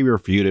can be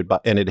refuted,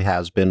 and it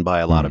has been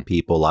by a lot of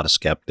people, a lot of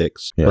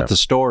skeptics. Yeah. But the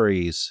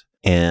stories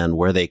and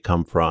where they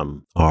come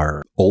from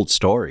are old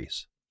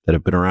stories that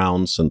have been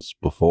around since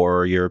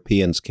before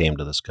Europeans came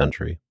to this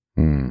country.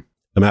 Mm. As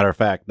a matter of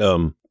fact,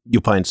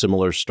 you'll find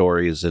similar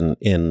stories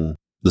in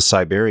the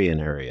Siberian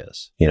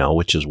areas, you know,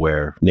 which is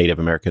where Native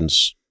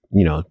Americans,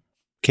 you know,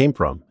 came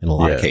from in a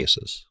lot of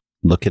cases.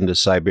 Look into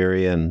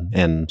Siberia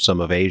and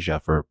some of Asia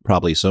for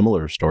probably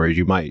similar stories.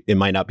 It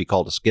might not be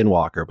called a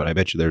skinwalker, but I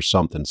bet you there's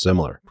something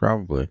similar.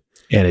 Probably.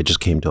 And it just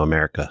came to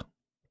America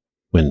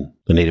when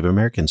the Native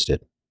Americans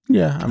did.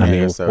 Yeah. I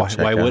mean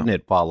why wouldn't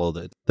it follow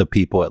the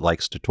people it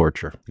likes to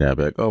torture? Yeah,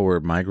 but like, oh, we're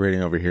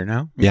migrating over here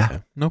now? Yeah.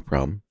 Okay, no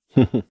problem.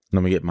 Let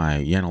me get my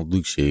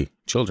Naldooshi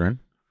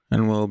children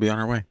and we'll be on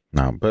our way.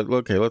 No, but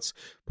okay, let's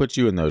put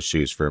you in those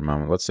shoes for a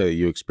moment. Let's say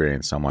you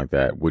experienced something like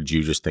that. Would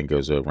you just think it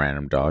was a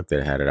random dog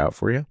that had it out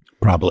for you?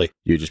 Probably.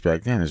 You'd just be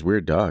like, damn, this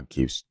weird dog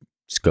keeps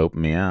scoping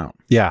me out.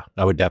 Yeah,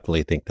 I would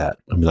definitely think that.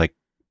 I'd be like,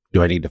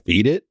 do I need to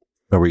feed it?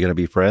 Are we going to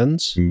be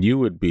friends? You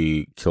would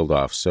be killed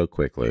off so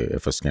quickly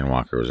if a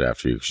skinwalker was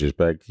after you.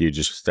 You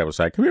just step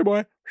aside, come here,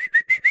 boy.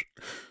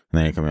 And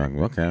then you come in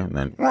like, okay. And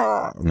then,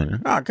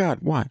 oh, God,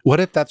 why? What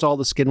if that's all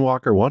the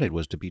skinwalker wanted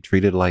was to be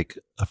treated like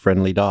a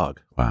friendly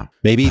dog? Wow.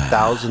 Maybe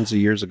thousands of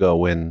years ago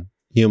when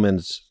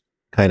humans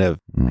kind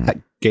of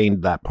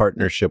gained that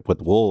partnership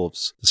with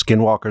wolves, the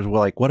skinwalkers were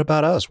like, what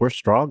about us? We're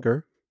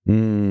stronger.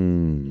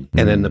 And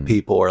then the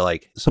people were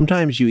like,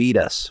 sometimes you eat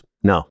us.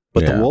 No,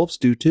 but the wolves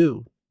do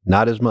too.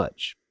 Not as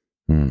much.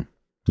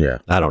 Yeah.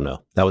 I don't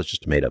know. That was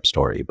just a made up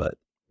story, but.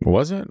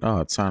 Was it? Oh,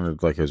 it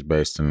sounded like it was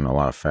based in a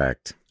lot of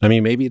fact. I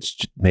mean, maybe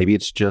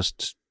it's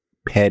just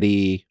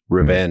petty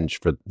revenge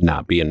for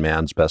not being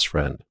man's best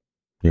friend.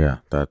 Yeah,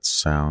 that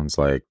sounds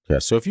like, yeah.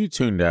 So if you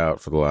tuned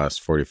out for the last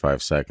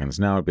 45 seconds,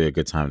 now would be a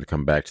good time to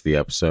come back to the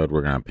episode.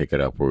 We're going to pick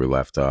it up where we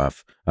left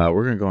off.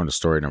 We're going to go into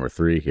story number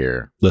 3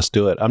 here. Let's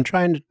do it. I'm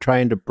trying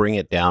to bring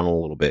it down a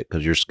little bit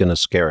because you're going to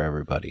scare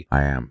everybody.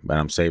 I am, and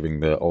I'm saving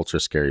the ultra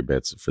scary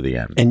bits for the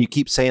end. And you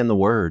keep saying the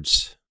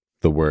words.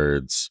 The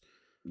words.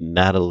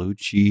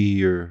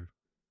 Naldooshi or...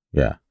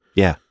 Yeah.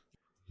 Yeah.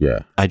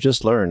 Yeah. I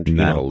just learned.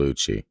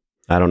 Naldooshi.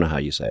 I don't know how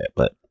you say it,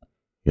 but...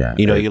 Yeah.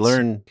 You know, you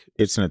learn...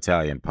 It's an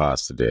Italian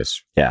pasta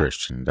dish,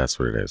 Christian. That's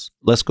what it is.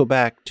 Let's go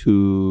back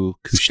to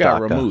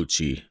Kushtaka.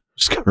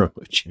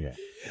 Scaramucci. Yeah.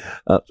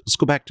 Let's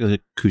go back to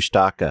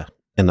Kushtaka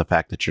and the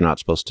fact that you're not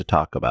supposed to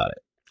talk about it.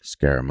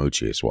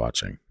 Scaramucci is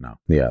watching. No.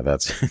 Yeah,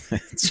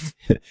 that's...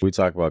 We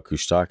talk about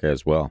Kushtaka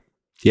as well.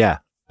 Yeah,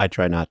 I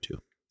try not to.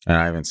 And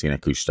I haven't seen a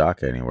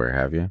Kushtaka anywhere,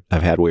 have you?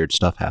 I've had weird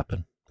stuff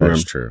happen.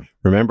 That's true.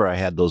 Remember, I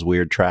had those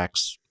weird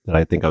tracks that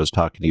I think I was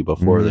talking to you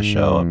before the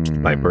show,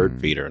 my bird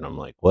feeder, and I'm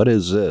like, what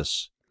is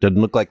this?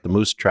 Didn't look like the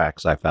moose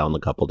tracks I found a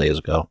couple days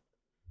ago.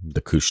 The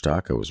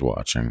Kushtaka was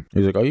watching.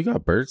 He's like, oh, you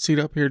got bird seed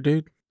up here,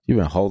 dude? You've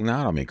been holding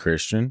out on me,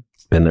 Christian.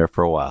 Been there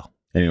for a while.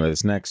 Anyway,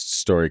 this next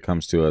story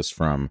comes to us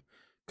from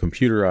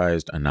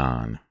Computerized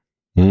Anon.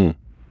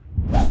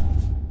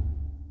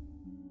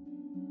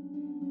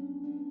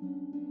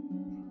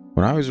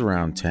 When I was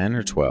around 10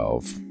 or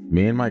 12,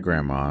 me and my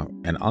grandma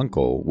and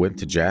uncle went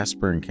to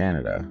Jasper in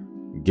Canada.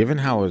 Given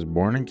how I was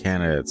born in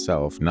Canada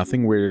itself,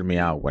 nothing weirded me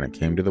out when it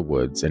came to the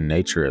woods and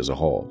nature as a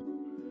whole.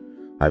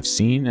 I've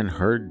seen and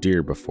heard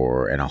deer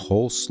before and a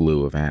whole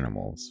slew of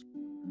animals.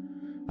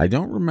 I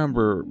don't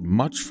remember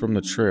much from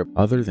the trip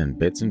other than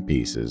bits and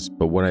pieces,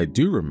 but what I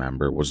do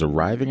remember was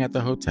arriving at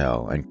the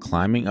hotel and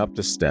climbing up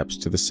the steps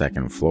to the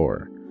second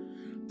floor.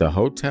 The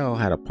hotel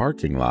had a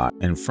parking lot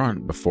in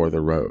front before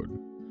the road.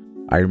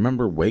 I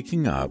remember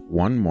waking up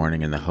one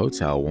morning in the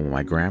hotel when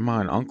my grandma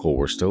and uncle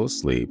were still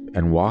asleep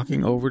and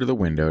walking over to the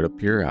window to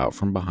peer out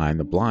from behind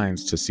the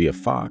blinds to see a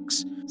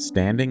fox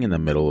standing in the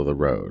middle of the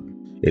road.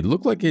 It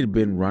looked like it had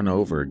been run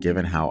over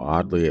given how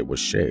oddly it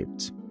was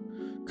shaped.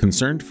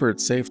 Concerned for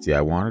its safety,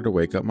 I wanted to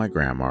wake up my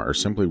grandma or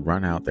simply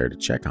run out there to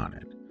check on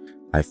it.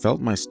 I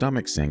felt my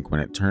stomach sink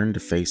when it turned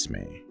to face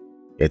me.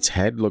 Its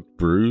head looked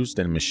bruised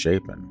and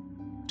misshapen.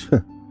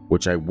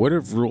 Which I would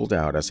have ruled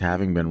out as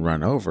having been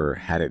run over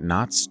had it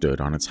not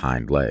stood on its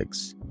hind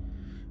legs.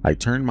 I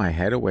turned my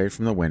head away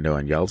from the window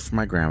and yelled for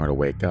my grandma to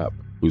wake up.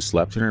 who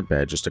slept in her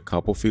bed just a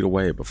couple feet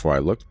away before I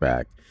looked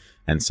back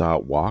and saw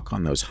it walk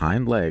on those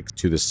hind legs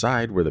to the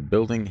side where the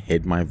building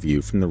hid my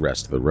view from the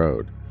rest of the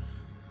road.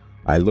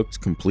 I looked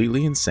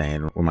completely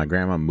insane when my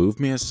grandma moved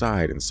me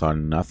aside and saw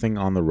nothing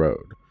on the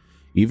road,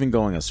 even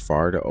going as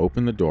far to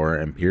open the door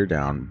and peer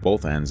down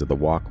both ends of the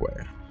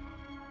walkway.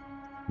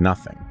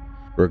 Nothing.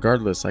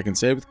 Regardless, I can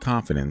say with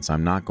confidence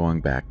I'm not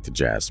going back to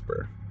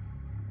Jasper.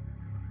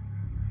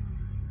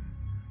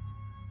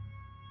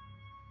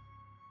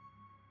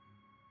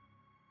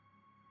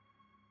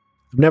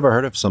 I've never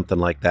heard of something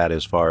like that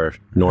as far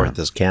north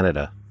as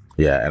Canada.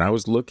 Yeah, and I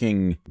was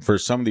looking for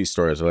some of these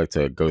stories. I like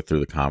to go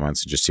through the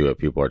comments and just see what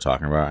people are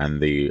talking about. And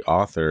the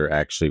author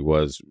actually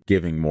was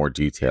giving more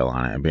detail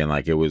on it and being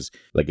like, it was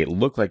like, it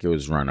looked like it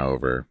was run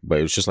over, but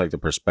it was just like the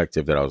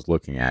perspective that I was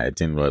looking at. It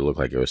didn't really look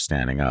like it was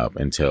standing up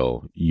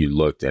until you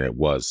looked and it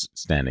was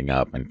standing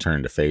up and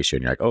turned to face you.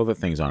 And you're like, oh, the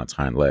thing's on its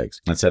hind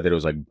legs. And said that it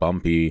was like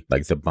bumpy,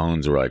 like the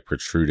bones were like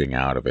protruding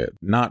out of it,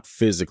 not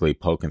physically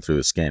poking through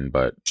the skin,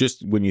 but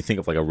just when you think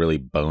of like a really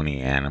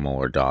bony animal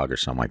or dog or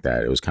something like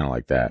that, it was kind of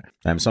like that.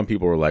 And some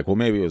people were like, well,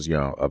 maybe it was,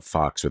 a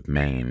fox with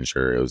mange,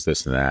 or it was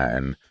this and that.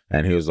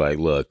 And he was like,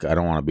 look, I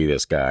don't want to be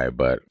this guy,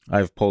 but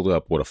I've pulled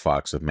up what a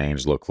fox with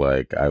mange looked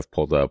like. I've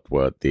pulled up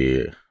what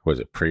was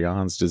it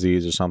Prions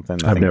disease or something?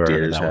 I've never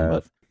heard of that one,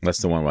 but that's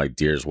the one where like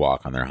deers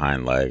walk on their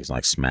hind legs and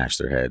like smash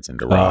their heads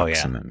into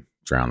rocks and then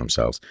drown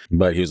themselves.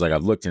 But he was like,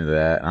 I've looked into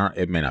that.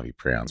 It may not be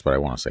prions, but I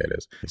want to say it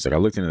is. He's like, I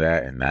looked into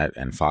that,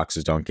 and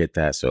foxes don't get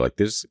that. So like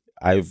this,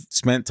 I've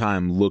spent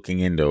time looking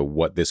into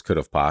what this could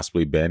have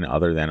possibly been,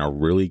 other than a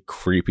really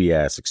creepy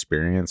ass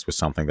experience with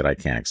something that I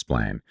can't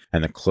explain.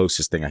 And the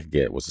closest thing I could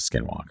get was a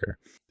skinwalker.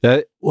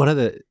 One of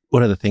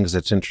the things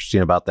that's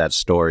interesting about that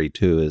story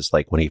too is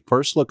like when he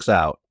first looks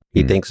out,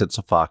 he thinks it's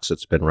a fox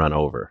that's been run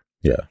over.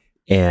 Yeah.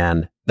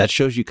 And that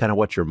shows you kind of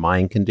what your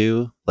mind can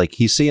do. Like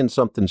he's seeing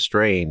something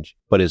strange,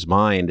 but his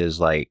mind is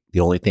like,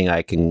 the only thing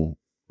I can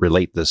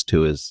relate this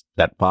to is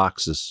that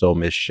fox is so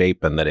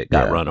misshapen that it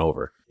got run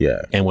over.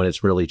 Yeah. And when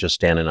it's really just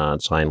standing on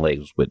its hind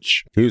legs,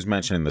 which he was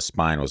mentioning the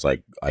spine was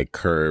like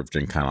curved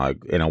and kind of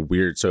like in a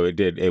weird, so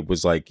it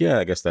was like, yeah,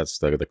 I guess that's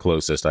the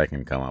closest I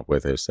can come up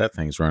with is that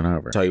thing's run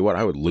over. Tell you what,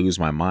 I would lose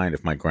my mind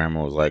if my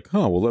grandma was like,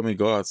 oh, well, let me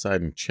go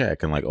outside and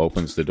check, and like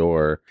opens the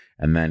door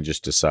and then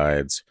just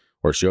decides,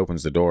 or she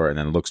opens the door and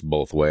then looks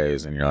both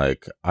ways, and you're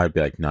like, I'd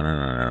be like,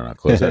 no,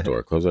 close that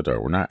door, close that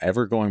door. We're not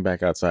ever going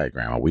back outside,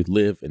 Grandma. We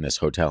live in this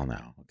hotel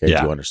now. Okay,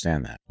 do you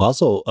understand that?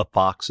 Also, a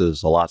fox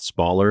is a lot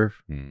smaller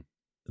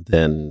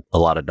than a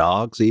lot of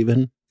dogs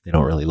even. They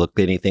don't really look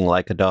anything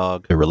like a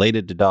dog. They're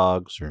related to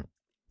dogs,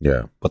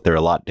 but they're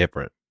a lot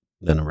different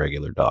than a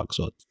regular dog.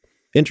 So it's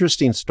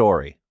interesting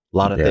story. A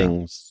lot of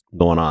things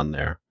going on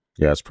there.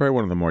 Yeah, it's probably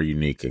one of the more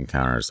unique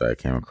encounters that I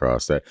came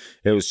across. That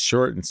it was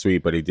short and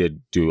sweet, but he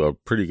did do a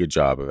pretty good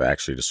job of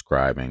actually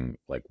describing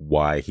like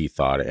why he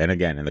thought it. And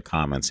again, in the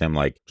comments, him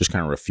like just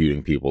kind of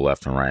refuting people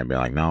left and right and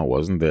being like, no, it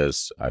wasn't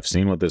this. I've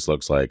seen what this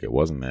looks like. It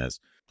wasn't this.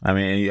 I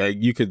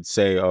mean, you could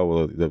say, oh,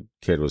 well, the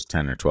kid was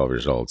 10 or 12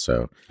 years old.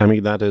 So, I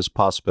mean, that is a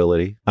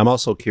possibility. I'm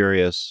also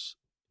curious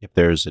if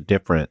there's a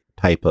different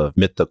type of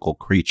mythical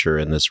creature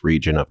in this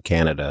region of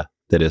Canada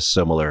that is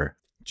similar,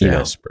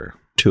 Jasper,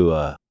 to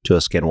a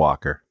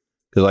skinwalker.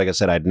 Because like I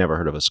said, I'd never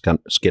heard of a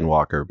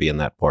skinwalker being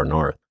that far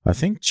north. I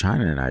think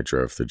China and I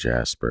drove through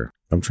Jasper.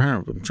 I'm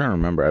trying to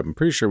remember. I'm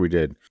pretty sure we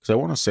did. Because I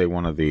want to say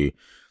one of the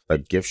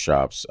like gift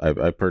shops,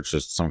 I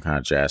purchased some kind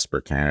of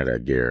Jasper Canada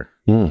gear.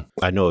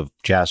 I know of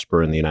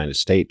Jasper in the United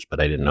States, but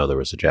I didn't know there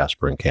was a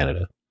Jasper in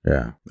Canada.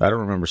 Yeah. I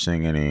don't remember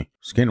seeing any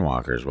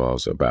skinwalkers while I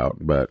was about.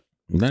 But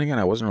then again,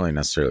 I wasn't really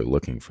necessarily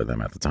looking for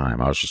them at the time.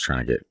 I was just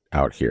trying to get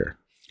out here.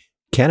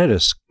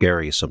 Canada's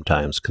scary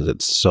sometimes because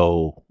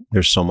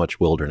there's so much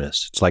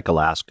wilderness. It's like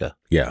Alaska.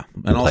 Yeah.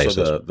 And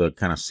also the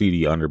kind of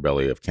seedy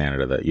underbelly of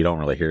Canada that you don't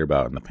really hear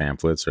about in the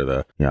pamphlets or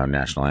the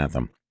national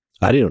anthem.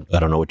 I don't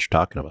know what you're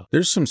talking about.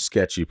 There's some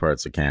sketchy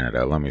parts of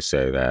Canada, let me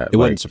say that. It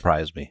wouldn't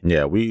surprise me.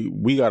 Yeah,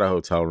 we got a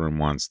hotel room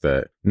once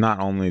that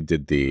not only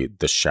did the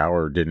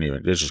shower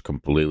it just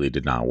completely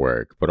did not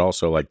work, but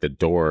also like the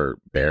door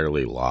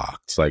barely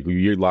locked. Like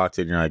you locked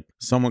it and you're like,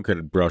 someone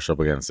could brush up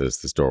against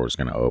this door was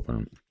going to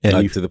open.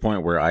 And to the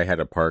point where I had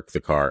to park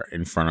the car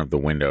in front of the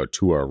window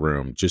to our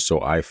room just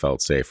so I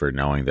felt safer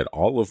knowing that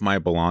all of my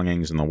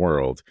belongings in the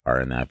world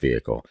are in that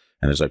vehicle.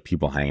 And there's like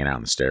people hanging out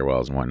in the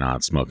stairwells and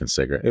whatnot, smoking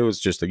cigarettes. It was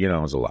just, it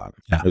was a lot.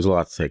 Yeah. It was a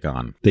lot to take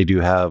on. They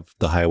do have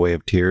the Highway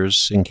of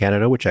Tears in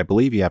Canada, which I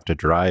believe you have to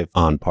drive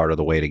on part of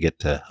the way to get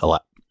to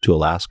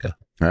Alaska.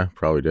 Yeah,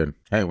 probably did.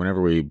 Hey, whenever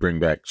we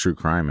bring back true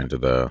crime into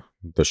the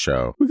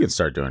show, we can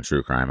start doing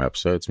true crime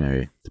episodes,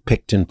 maybe. The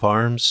Picton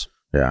Farms.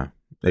 Yeah.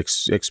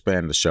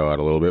 Expand the show out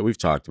a little bit. We've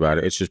talked about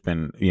it. It's just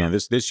been,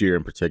 this year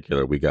in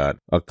particular, we got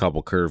a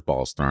couple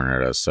curveballs thrown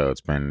at us. So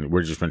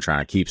we're just been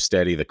trying to keep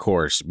steady the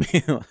course.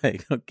 Being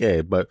like,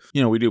 okay, but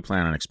we do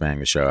plan on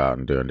expanding the show out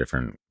and doing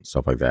different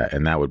stuff like that.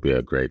 And that would be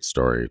a great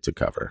story to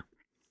cover.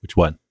 Which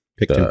one?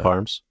 Picton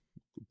Farms?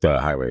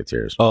 The Highway of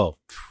Tears. Oh,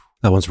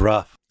 that one's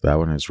rough. That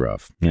one is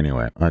rough.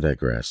 Anyway, I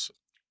digress.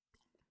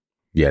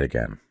 Yet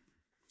again.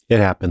 It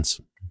happens.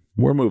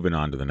 We're moving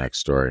on to the next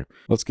story.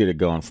 Let's get it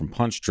going from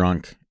Punch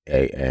Drunk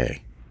AA.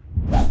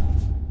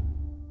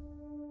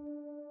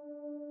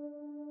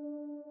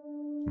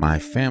 My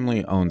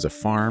family owns a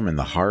farm in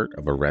the heart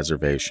of a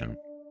reservation.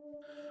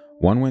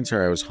 One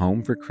winter I was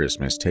home for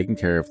Christmas taking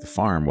care of the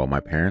farm while my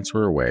parents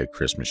were away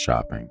Christmas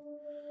shopping.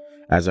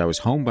 As I was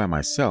home by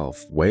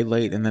myself, way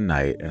late in the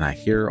night, and I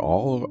hear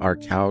all of our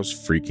cows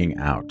freaking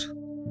out.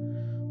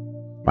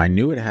 I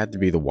knew it had to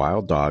be the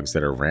wild dogs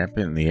that are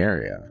rampant in the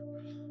area,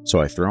 so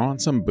I throw on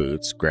some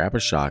boots, grab a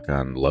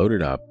shotgun, load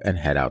it up, and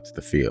head out to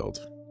the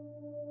field.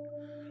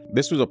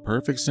 This was a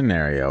perfect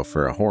scenario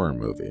for a horror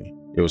movie.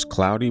 It was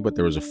cloudy, but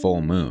there was a full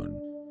moon,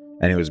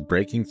 and it was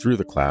breaking through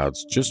the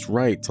clouds just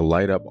right to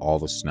light up all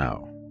the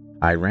snow.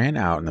 I ran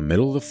out in the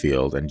middle of the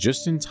field, and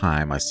just in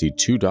time I see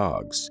 2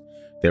 dogs.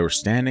 They were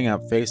standing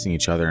up facing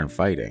each other and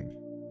fighting.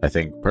 I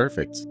think,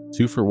 perfect,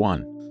 2 for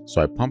 1.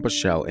 So I pump a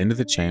shell into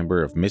the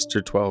chamber of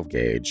Mr. 12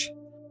 Gauge.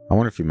 I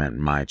wonder if he meant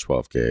my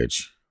 12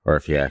 Gauge, or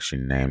if he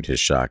actually named his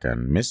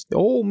shotgun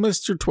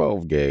Mr.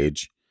 12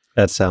 Gauge.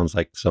 That sounds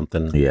like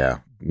something. Yeah,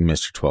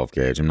 Mr. 12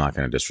 Gauge. I'm not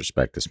going to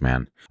disrespect this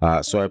man.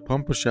 So I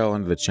pump a shell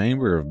into the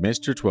chamber of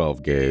Mr.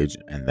 12 Gauge,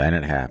 and then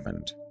it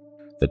happened.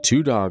 The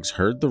 2 dogs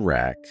heard the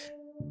rack.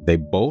 They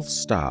both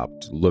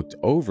stopped, looked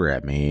over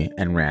at me,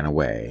 and ran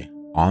away,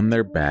 on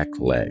their back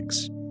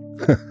legs.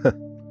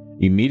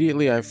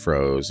 Immediately I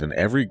froze, and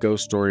every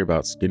ghost story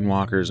about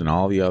skinwalkers and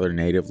all the other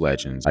native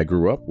legends I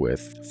grew up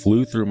with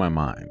flew through my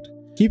mind.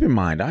 Keep in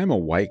mind, I'm a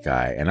white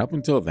guy, and up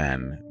until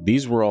then,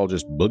 these were all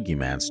just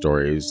boogeyman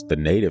stories the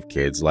native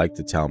kids liked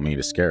to tell me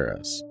to scare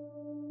us.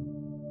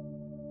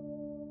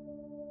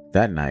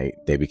 That night,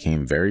 they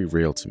became very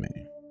real to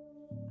me.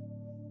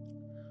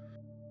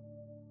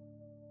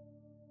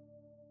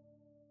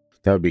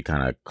 That would be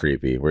kind of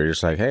creepy, where you're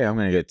just like, hey, I'm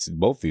going to get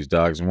both these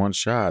dogs in one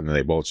shot, and then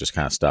they both just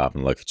kind of stop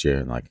and look at you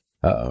and like,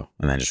 uh-oh,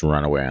 and then just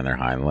run away on their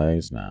hind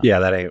legs? No.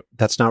 Yeah,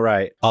 that's not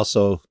right.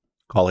 Also,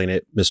 calling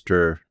it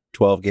Mr.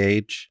 12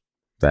 Gauge.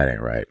 That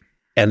ain't right.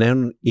 And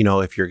then,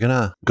 if you're going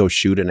to go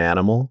shoot an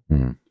animal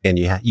and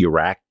you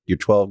rack your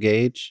 12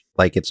 gauge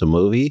like it's a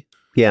movie,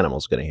 the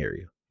animal's going to hear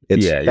you.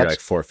 You're like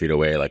 4 feet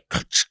away, like...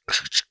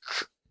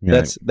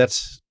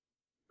 That's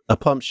a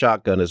pump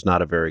shotgun is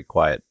not a very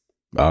quiet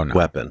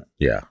weapon.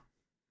 Yeah.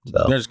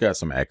 So there's got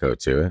some echo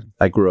to it.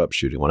 I grew up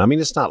shooting one. I mean,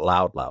 it's not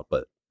loud,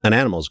 but an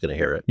animal's going to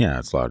hear it. Yeah,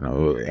 it's loud.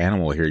 No,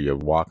 animal will hear you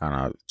walk on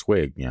a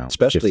twig,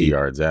 especially 50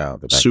 yards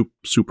out.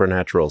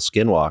 Supernatural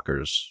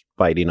skinwalkers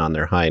fighting on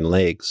their hind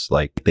legs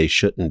like they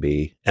shouldn't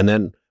be, and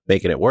then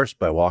making it worse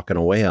by walking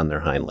away on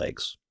their hind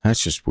legs.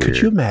 That's just weird.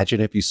 Could you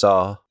imagine if you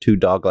saw 2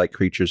 dog-like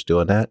creatures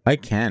doing that? I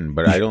can,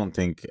 but I don't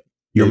think...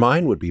 Your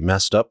mind would be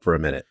messed up for a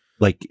minute.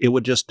 Like, it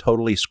would just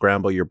totally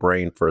scramble your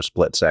brain for a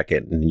split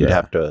second, and you'd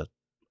have to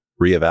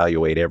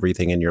reevaluate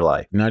everything in your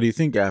life. Now, do you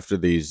think after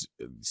these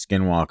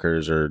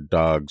skinwalkers or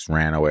dogs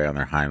ran away on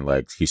their hind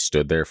legs, he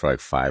stood there for like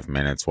 5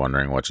 minutes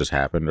wondering what just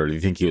happened? Or do you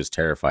think he was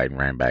terrified and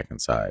ran back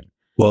inside?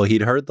 Well,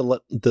 he'd heard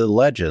the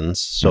legends,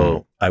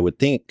 so I would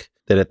think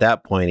that at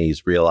that point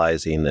he's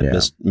realizing that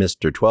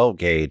Mr. 12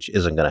 Gauge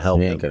isn't going to help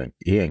him.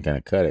 He ain't going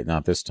to cut it,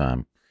 not this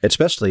time.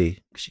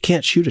 Especially because you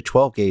can't shoot a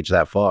 12 gauge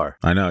that far.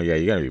 I know, yeah,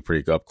 you got to be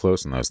pretty up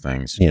close in those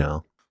things.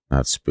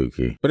 That's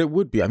spooky. But it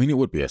would be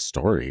a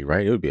story,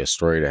 right? It would be a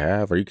story to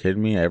have. Are you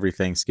kidding me? Every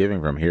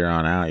Thanksgiving from here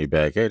on out, you'd be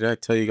like, hey, did I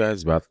tell you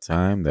guys about the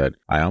time that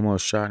I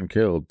almost shot and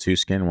killed 2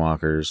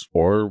 skinwalkers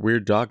or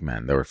weird dog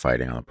men that were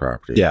fighting on the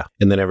property? Yeah.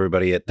 And then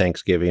everybody at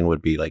Thanksgiving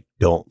would be like,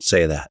 don't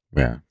say that.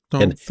 Yeah.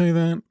 Don't say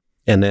that.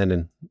 And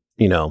then,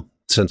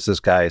 since this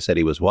guy said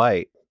he was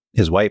white,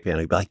 his white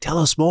family would be like, tell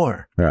us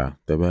more. Yeah.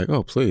 They'd be like,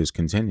 oh, please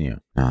continue.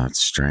 No, it's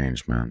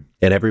strange, man.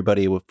 And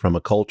everybody from a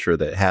culture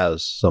that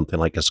has something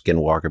like a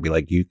skinwalker be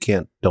like,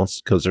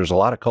 because there's a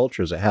lot of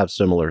cultures that have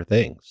similar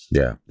things.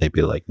 Yeah. They'd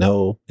be like,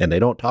 no. And they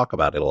don't talk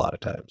about it a lot of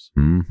times.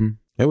 Mm-hmm.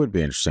 It would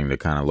be interesting to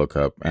kind of look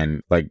up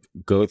and like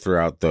go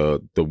throughout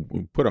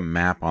put a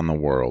map on the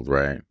world,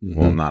 right? Mm-hmm.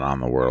 Well, not on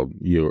the world.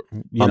 You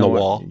on the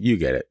wall. You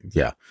get it.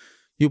 Yeah.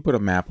 You put a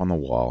map on the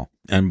wall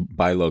and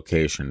by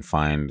location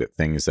find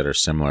things that are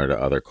similar to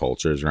other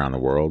cultures around the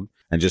world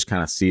and just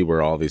kind of see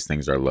where all these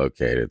things are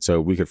located.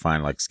 So we could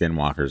find like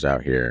skinwalkers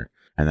out here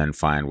and then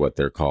find what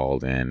they're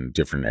called in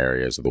different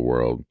areas of the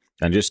world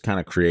and just kind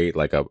of create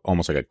like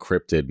almost like a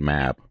cryptid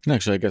map.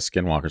 Actually, I guess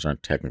skinwalkers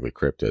aren't technically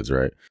cryptids,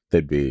 right?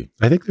 They'd be...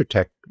 I think they're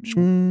I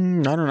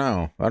don't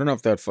know. I don't know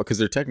if because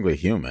they're technically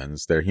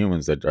humans. They're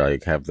humans that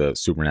like have the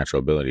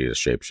supernatural ability to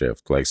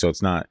shapeshift. Like, so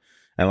it's not...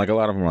 And like a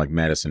lot of them are like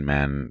medicine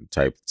man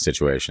type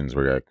situations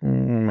where you're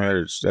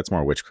like, that's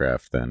more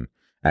witchcraft than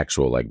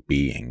actual like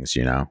beings,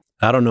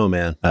 I don't know,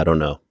 man. I don't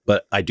know.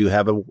 But I do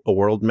have a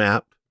world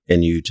map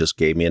and you just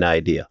gave me an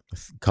idea.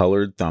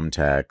 Colored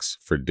thumbtacks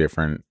for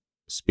different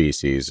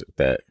species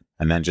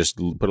and then just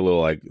put a little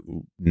like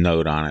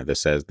note on it that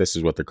says, this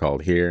is what they're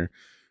called here.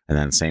 And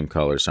then same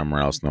color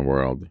somewhere else in the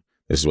world.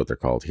 This is what they're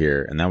called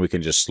here. And then we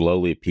can just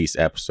slowly piece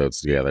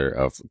episodes together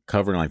of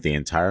covering like the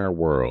entire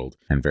world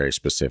and very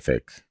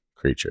specific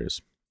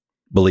creatures.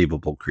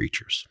 Believable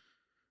creatures.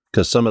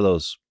 Because some of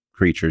those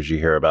creatures you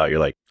hear about, you're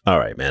like, all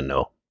right, man,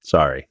 no,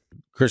 sorry.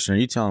 Christian, are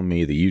you telling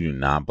me that you do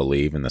not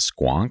believe in the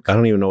squonk? I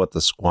don't even know what the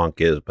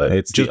squonk is, but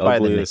It's just the by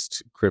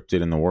ugliest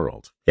cryptid in the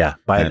world. Yeah.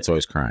 And it's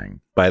always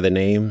crying. By the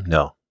name,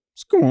 no.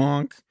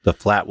 Squonk. The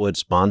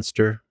Flatwoods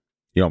Monster.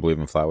 You don't believe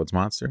in Flatwoods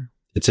Monster?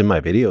 It's in my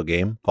video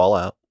game,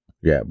 Fallout.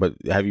 Yeah, but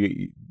that'd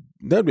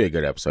be a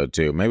good episode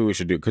too. Maybe we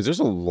should do, because there's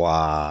a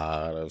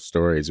lot of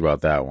stories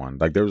about that one.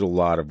 Like there was a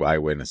lot of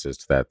eyewitnesses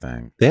to that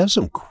thing. They have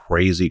some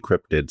crazy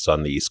cryptids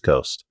on the East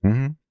Coast.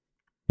 Mm-hmm.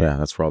 Yeah,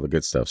 that's where all the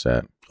good stuff's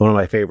at. One of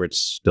my favorites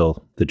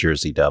still, the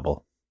Jersey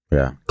Devil.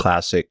 Yeah.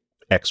 Classic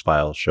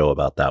X-Files show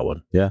about that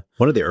one. Yeah.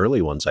 One of the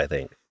early ones, I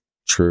think.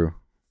 True.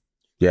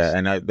 Yeah,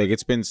 and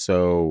there's been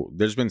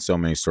so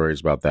many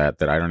stories about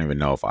that I don't even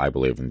know if I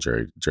believe in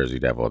Jersey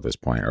Devil at this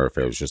point, or if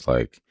it was just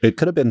like... It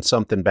could have been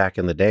something back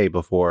in the day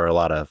before a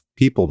lot of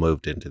people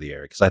moved into the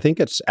area. Because I think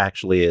it's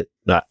actually,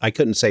 I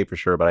couldn't say for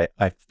sure, but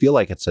I feel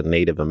like it's a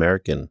Native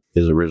American.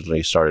 It was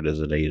originally started as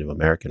a Native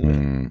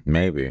American.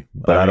 Maybe.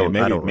 But I don't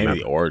maybe remember.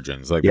 the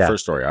origins. Like the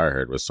first story I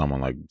heard was someone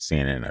like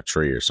seeing it in a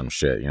tree or some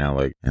shit, you know?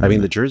 Like I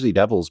mean, the Jersey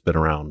Devil's been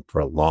around for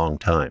a long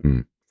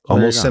time.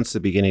 Almost since the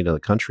beginning of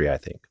the country, I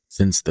think.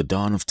 Since the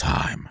dawn of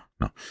time.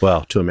 No.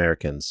 Well, to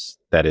Americans,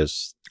 that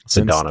is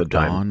the dawn of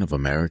time. Dawn of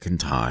American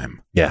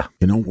time. Yeah.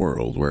 In a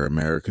world where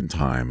American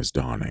time is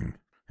dawning.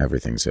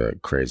 Everything's a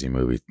crazy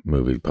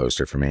movie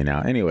poster for me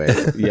now. Anyway,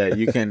 yeah,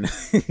 you can,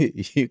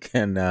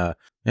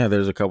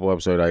 there's a couple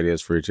episode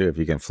ideas for you too. If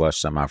you can flesh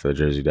some out for the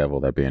Jersey Devil,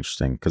 that'd be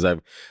interesting. Because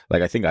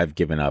I think I've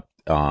given up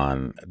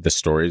on the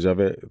stories of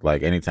it.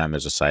 Like anytime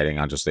there's a sighting,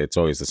 it's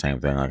always the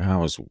same thing. Like I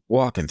was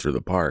walking through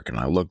the park and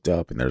I looked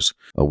up and there's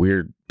a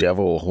weird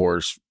devil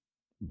horse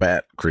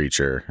bat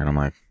creature. And I'm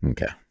like,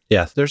 okay.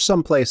 Yeah, there's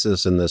some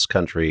places in this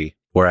country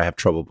where I have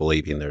trouble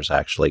believing there's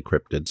actually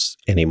cryptids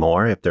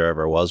anymore. If there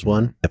ever was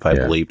one, if I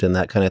believed in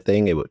that kind of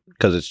thing, it would,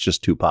 because it's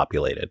just too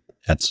populated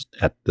at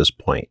this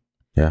point.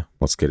 Yeah,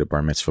 let's get a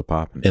bar mitzvah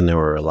popping. And there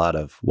were a lot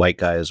of white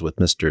guys with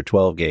Mr.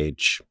 12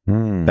 gauge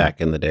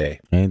back in the day.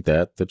 Ain't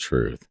that the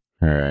truth?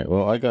 All right.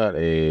 Well, I got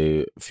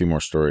a few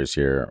more stories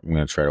here. I'm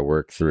going to try to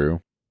work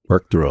through.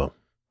 Work through them.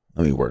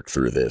 Let me work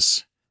through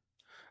this.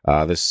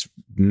 This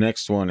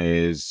next one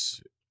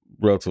is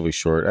relatively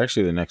short.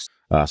 Actually, the next.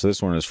 So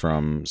this one is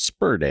from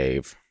Spur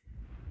Dave.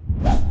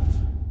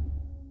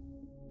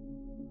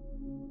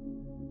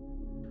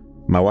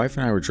 My wife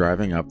and I were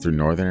driving up through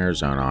northern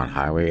Arizona on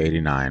Highway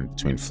 89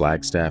 between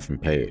Flagstaff and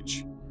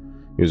Page.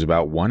 It was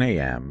about 1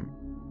 a.m.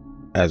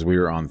 as we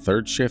were on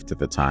third shift at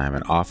the time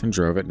and often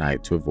drove at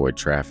night to avoid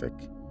traffic.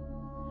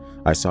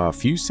 I saw a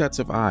few sets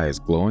of eyes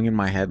glowing in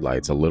my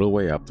headlights a little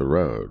way up the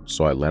road,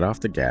 so I let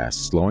off the gas,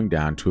 slowing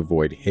down to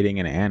avoid hitting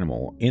an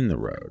animal in the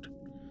road.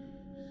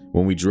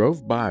 When we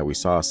drove by, we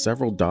saw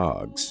several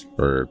dogs,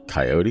 or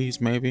coyotes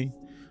maybe,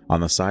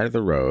 on the side of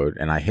the road,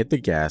 and I hit the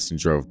gas and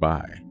drove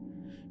by.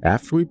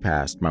 After we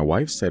passed, my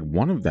wife said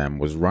one of them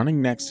was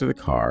running next to the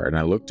car, and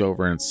I looked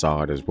over and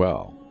saw it as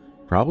well,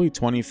 probably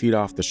 20 feet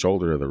off the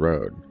shoulder of the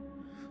road.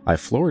 I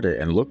floored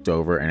it and looked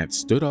over, and it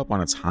stood up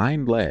on its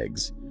hind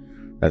legs,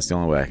 that's the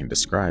only way I can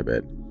describe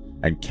it,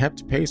 and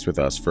kept pace with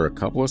us for a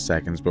couple of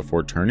seconds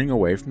before turning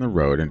away from the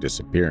road and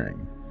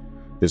disappearing.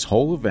 This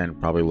whole event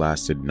probably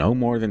lasted no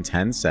more than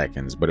 10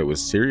 seconds, but it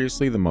was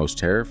seriously the most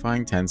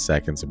terrifying 10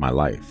 seconds of my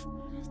life.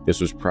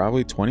 This was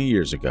probably 20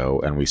 years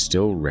ago, and we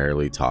still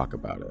rarely talk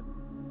about it.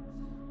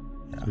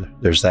 Yeah.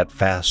 There's that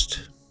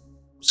fast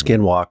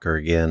Skinwalker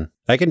again.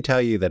 I can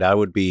tell you that I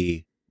would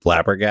be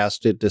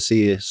flabbergasted to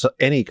see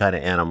any kind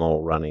of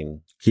animal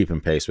running.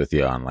 Keeping pace with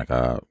you on like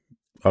a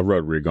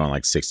road where you're going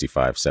like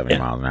 65, 70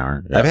 miles an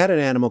hour. Yeah. I've had an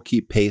animal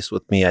keep pace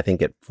with me, I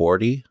think at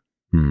 40.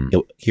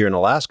 Here in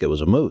Alaska, it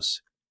was a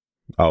moose.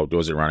 Oh,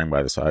 was it running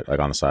by the side, like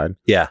on the side?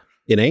 Yeah,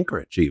 in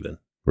Anchorage even.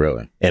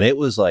 Really? And it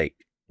was like,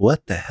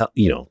 what the hell?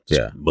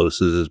 Moose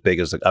is as big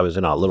as, I was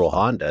in a little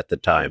Honda at the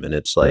time, and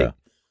it's like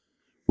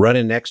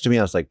running next to me.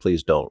 I was like,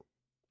 please don't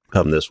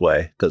come this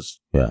way,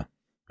 because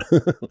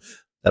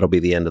that'll be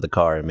the end of the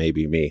car and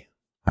maybe me.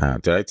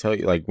 Did I tell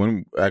you, like,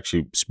 when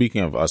actually,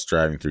 speaking of us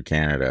driving through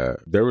Canada,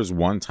 there was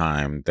one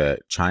time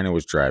that China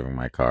was driving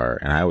my car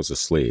and I was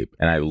asleep,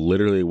 and I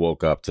literally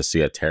woke up to see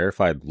a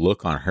terrified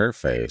look on her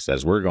face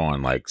as we're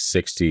going like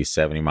 60,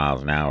 70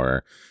 miles an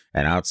hour.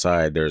 And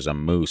outside there's a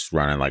moose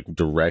running like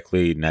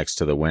directly next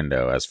to the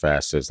window as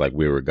fast as like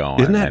we were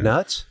going. Isn't that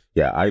nuts?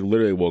 Yeah, I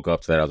literally woke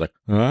up to that. I was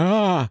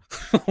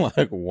like,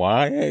 like,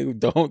 why?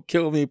 Don't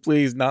kill me,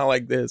 please. Not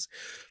like this.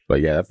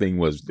 But yeah, that thing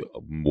was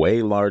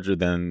way larger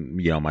than,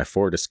 my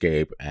Ford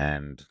Escape.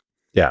 And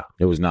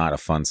it was not a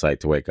fun sight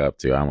to wake up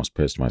to. I almost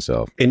pissed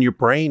myself. In your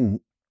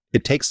brain,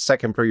 it takes a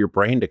second for your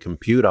brain to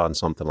compute on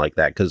something like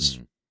that. Because,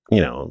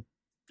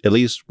 at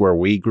least where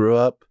we grew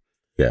up,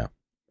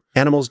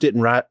 animals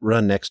didn't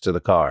run next to the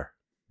car.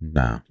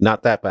 No.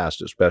 Not that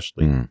fast,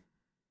 especially.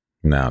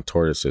 No,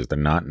 tortoises, they're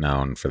not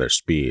known for their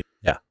speed.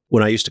 Yeah.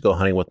 When I used to go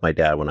hunting with my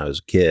dad when I was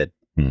a kid,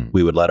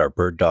 we would let our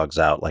bird dogs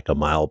out like a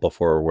mile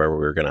before where we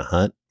were going to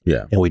hunt.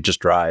 Yeah. And we'd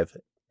just drive,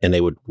 and they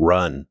would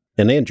run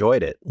And they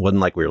enjoyed it. It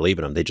wasn't like we were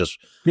leaving them. They just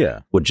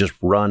would just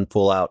run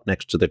full out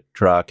next to the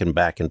truck and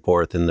back and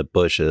forth in the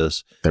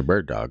bushes. They're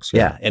bird dogs.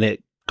 Yeah. And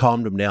it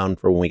calmed them down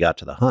for when we got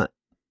to the hunt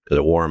because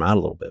it wore them out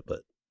a little bit. But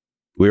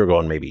we were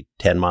going maybe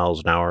 10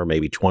 miles an hour,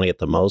 maybe 20 at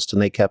the most,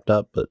 and they kept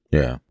up. But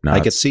I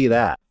could see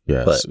that.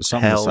 Yeah. But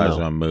something the size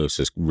of a moose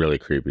is really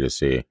creepy to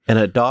see. And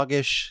a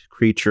doggish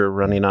creature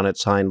running on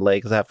its hind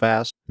legs that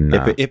fast,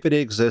 if it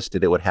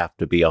existed, it would have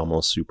to be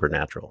almost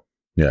supernatural.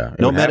 Yeah.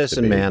 No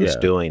medicine man's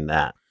doing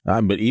that.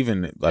 But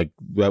even like,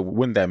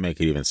 wouldn't that make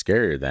it even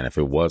scarier then if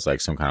it was like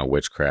some kind of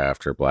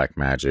witchcraft or black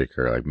magic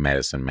or like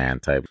medicine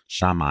man type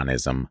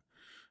shamanism?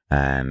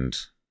 And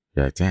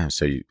you're like, damn,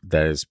 so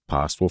that is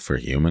possible for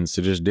humans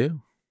to just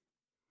do.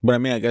 But I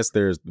mean, I guess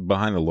there's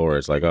behind the lore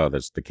is like, oh,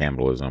 there's the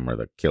cannibalism or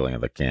the killing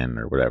of the kin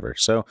or whatever.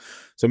 So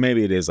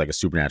maybe it is like a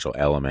supernatural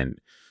element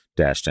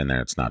dashed in there.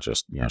 It's not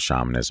just,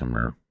 shamanism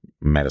or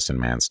medicine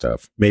man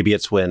stuff. Maybe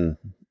it's when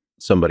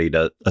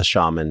a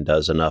shaman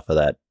does enough of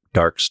that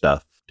dark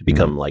stuff to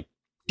become like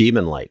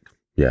demon-like.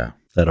 Yeah.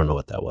 I don't know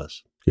what that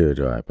was. Neither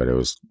do I, but it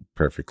was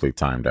perfectly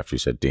timed after you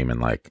said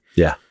demon-like.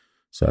 Yeah.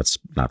 So that's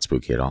not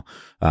spooky at all.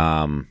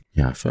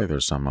 I feel like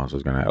there's something else I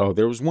was going to... Oh,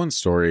 there was one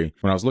story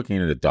when I was looking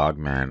into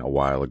Dogman a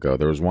while ago.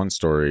 There was one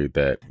story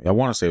that I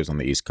want to say it was on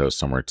the East Coast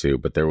somewhere too,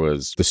 but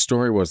the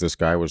story was this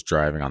guy was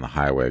driving on the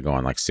highway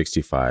going like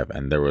 65,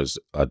 and there was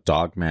a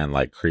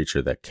Dogman-like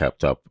creature that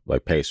kept up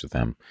like pace with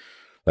him.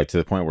 Like to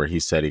the point where he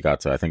said he got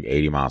to, I think,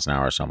 80 miles an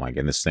hour or something like,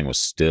 and this thing was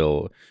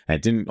still, and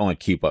it didn't only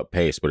keep up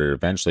pace, but it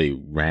eventually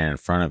ran in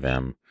front of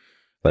him,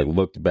 like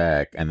looked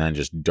back and then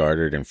just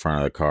darted in front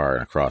of the car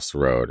and across the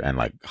road and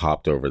like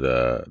hopped over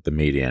the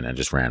median and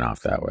just ran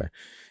off that way.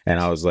 And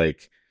I was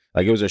like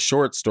it was a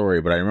short story,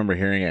 but I remember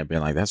hearing it and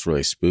being like, that's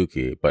really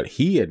spooky. But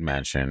he had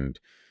mentioned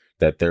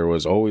that there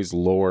was always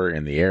lore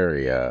in the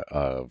area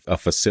of a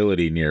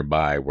facility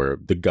nearby where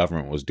the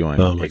government was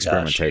doing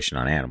experimentation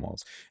on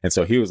animals. And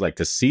so he was like,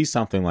 to see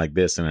something like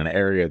this in an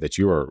area that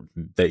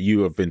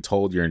you have been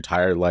told your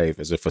entire life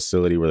is a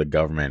facility where the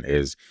government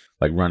is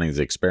like running these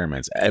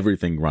experiments,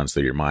 everything runs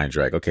through your mind.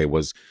 You're like, okay,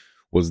 was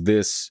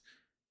this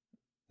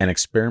an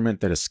experiment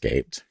that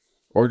escaped?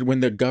 Or when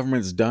the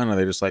government's done, are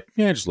they just like,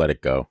 yeah, just let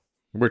it go?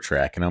 We're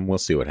tracking them. We'll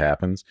see what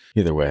happens.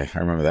 Either way, I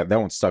remember that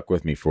one stuck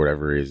with me for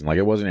whatever reason. Like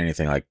it wasn't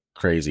anything like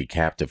crazy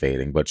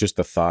captivating, but just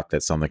the thought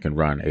that something can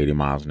run 80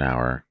 miles an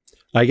hour.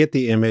 I get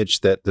the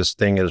image that this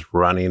thing is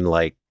running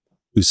like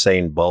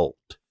Usain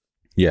Bolt.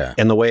 Yeah.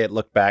 And the way it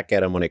looked back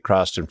at him when it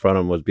crossed in front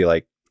of him would be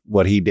like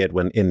what he did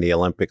when in the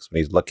Olympics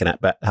when he's looking at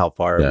how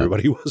far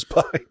everybody was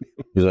behind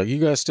him. He's like, you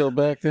guys still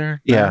back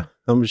there? Yeah.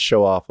 I'm going to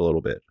show off a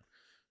little bit.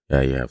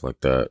 Yeah, you have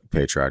like the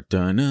patriarch.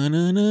 No.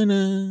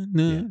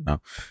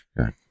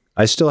 Yeah.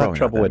 I still have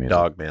trouble with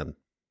Dogman.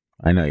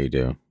 I know you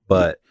do.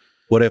 But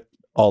what if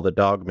all the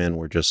Dogmen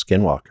were just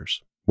Skinwalkers?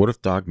 What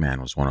if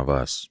Dogman was one of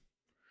us?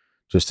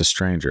 Just a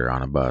stranger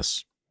on a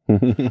bus.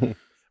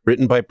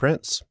 Written by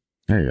Prince.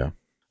 There you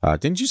go.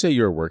 Didn't you say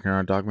you were working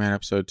on a Dogman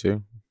episode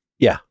too?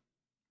 Yeah.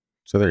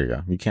 So there you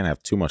go. You can't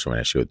have too much of an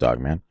issue with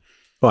Dogman.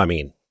 Well, I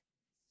mean,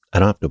 I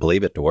don't have to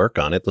believe it to work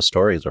on it. The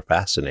stories are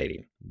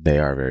fascinating. They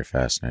are very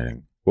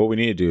fascinating. What we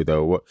need to do,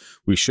 though, what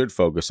we should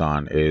focus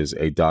on is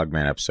a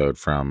Dogman episode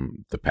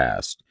from the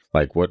past.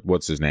 Like,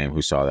 what's his name?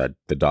 Who saw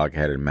the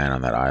dog-headed man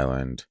on that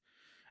island?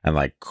 And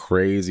like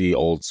crazy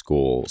old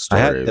school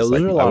stories.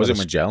 Was it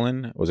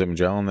Magellan? Was it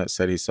Magellan that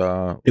said he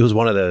saw? It was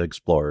one of the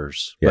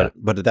explorers. Yeah.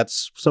 But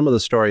that's some of the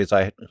stories.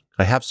 I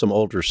have some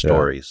older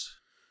stories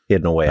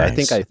hidden away.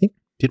 Nice. I think.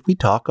 Did we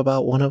talk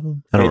about one of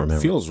them? I don't remember.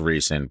 It feels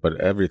recent,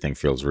 but everything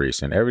feels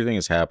recent. Everything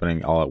is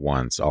happening all at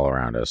once, all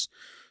around us.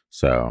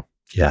 So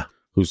yeah.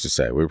 Who's to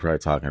say? We were probably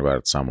talking about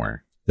it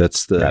somewhere.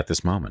 That's at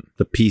this moment.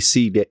 The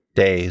PC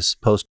days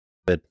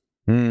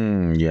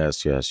post-COVID.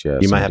 Yes.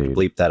 You might have to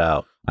bleep that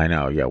out. I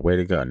know. Yeah. Way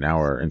to go. Now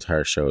our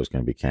entire show is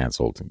going to be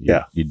canceled.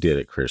 You did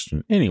it,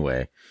 Christian.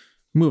 Anyway,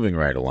 moving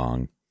right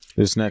along.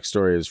 This next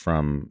story is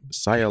from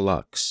Saya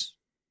Lux.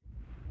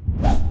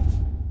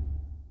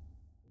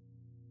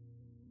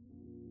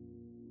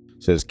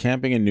 It says,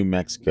 camping in New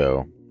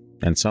Mexico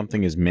and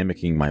something is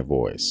mimicking my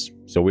voice.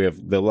 So we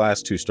have the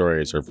last two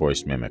stories are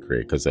voice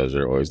mimicry because those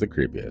are always the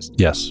creepiest.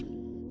 Yes.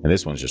 And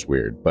this one's just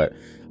weird. But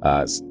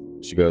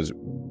she goes,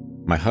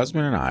 my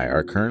husband and I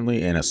are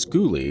currently in a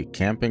schoolie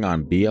camping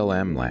on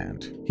BLM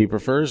land. He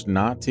prefers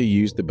not to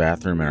use the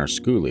bathroom in our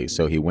schoolie,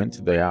 so he went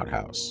to the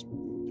outhouse.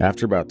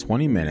 After about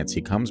 20 minutes,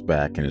 he comes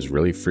back and is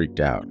really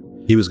freaked out.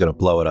 He was going to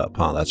blow it up,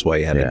 huh? That's why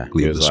he had to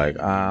leave. He was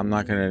like, I'm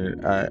not going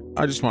to,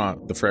 I just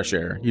want the fresh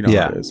air. You know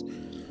how it is.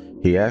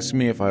 He asked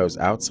me if I was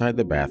outside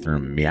the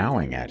bathroom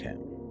meowing at him.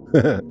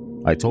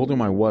 I told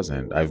him I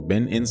wasn't. I've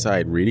been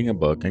inside reading a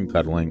book and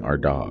cuddling our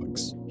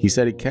dogs. He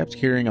said he kept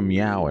hearing a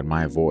meow in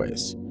my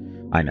voice.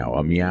 I know,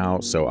 a meow,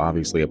 so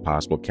obviously a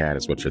possible cat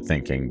is what you're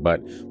thinking, but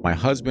my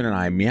husband and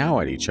I meow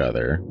at each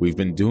other. We've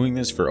been doing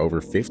this for over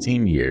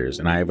 15 years,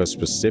 and I have a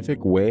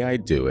specific way I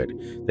do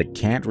it that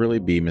can't really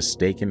be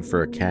mistaken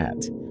for a cat.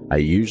 I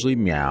usually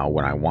meow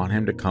when I want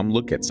him to come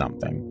look at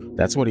something.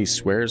 That's what he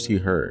swears he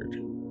heard.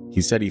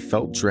 He said he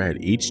felt dread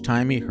each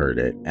time he heard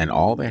it, and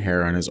all the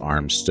hair on his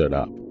arms stood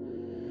up.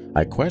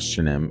 I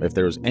questioned him if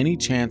there was any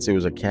chance it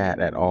was a cat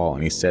at all,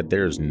 and he said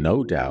there is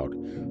no doubt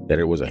that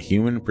it was a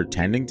human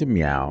pretending to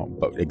meow,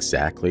 but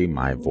exactly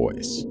my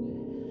voice.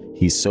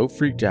 He's so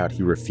freaked out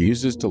he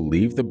refuses to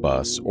leave the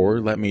bus or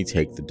let me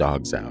take the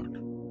dogs out.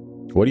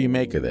 What do you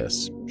make of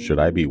this? Should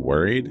I be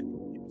worried?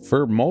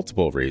 For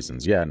multiple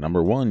reasons. Yeah,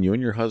 number one, you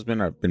and your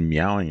husband have been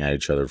meowing at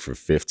each other for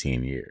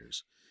 15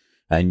 years.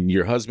 And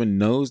your husband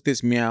knows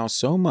this meow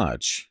so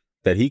much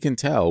that he can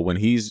tell when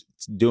he's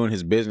doing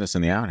his business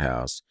in the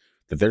outhouse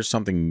that there's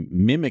something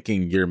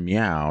mimicking your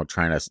meow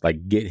trying to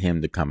like get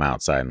him to come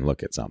outside and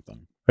look at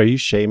something. Are you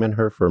shaming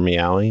her for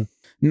meowing?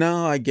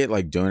 No, I get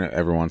like doing it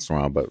every once in a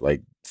while, but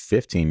like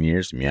 15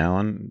 years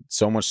meowing,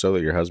 so much so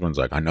that your husband's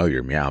like, I know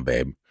your meow,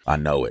 babe. I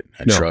know it.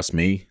 And trust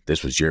me,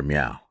 this was your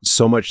meow.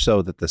 So much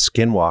so that the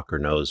Skinwalker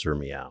knows her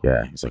meow.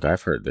 Yeah. He's like,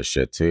 I've heard this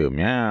shit too.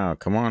 Meow,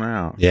 come on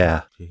out.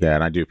 Yeah. Yeah.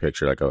 And I do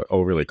picture like a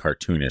overly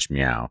cartoonish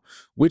meow,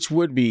 which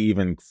would be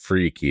even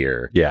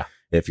freakier. Yeah.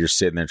 If you're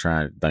sitting there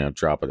trying to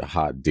drop a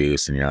hot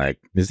deuce and you're like,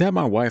 is that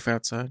my wife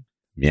outside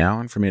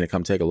meowing for me to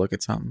come take a look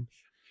at something?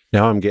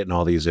 Now I'm getting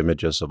all these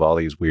images of all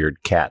these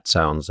weird cat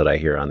sounds that I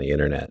hear on the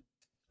internet.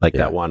 Like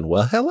that one,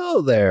 well,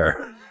 hello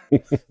there.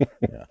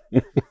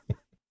 Yeah.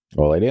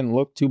 Well, it didn't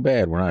look too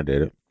bad when I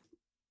did it.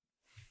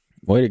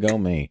 Way to go,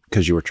 me.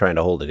 Because you were trying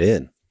to hold it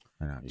in.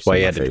 I know, That's why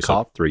you had to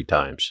cough 3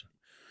 times.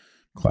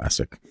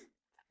 Classic.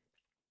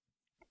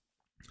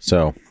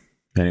 So,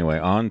 anyway,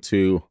 on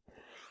to...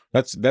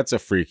 That's a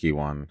freaky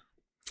one.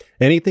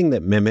 Anything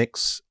that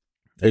mimics...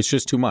 It's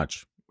just too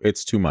much.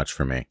 It's too much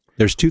for me.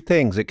 There's 2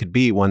 things it could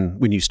be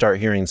when you start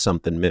hearing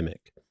something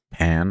mimic.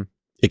 Pan.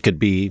 It could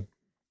be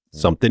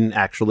something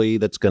actually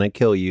that's going to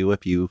kill you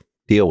if you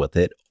deal with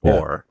it,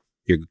 or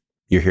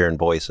you're hearing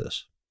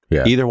voices.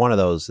 Yeah. Either one of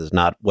those is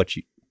not what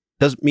you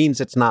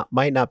means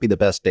might not be the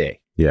best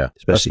day. Yeah.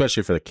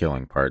 Especially for the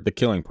killing part. The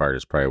killing part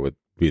is probably would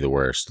be the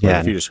worst. Like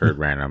if you just heard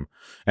random,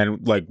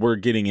 and like we're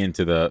getting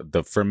into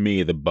the for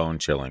me the bone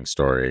chilling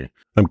story.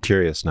 I'm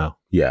curious now.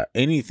 Yeah.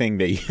 Anything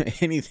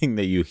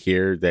that you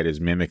hear that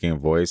is mimicking a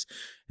voice.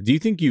 Do you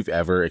think you've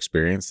ever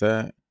experienced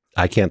that?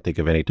 I can't think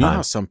of any time. You know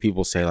how some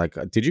people say like,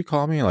 "Did you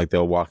call me?" Like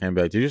they'll walk in and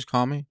be like, "Did you just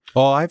call me?"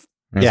 Oh, I've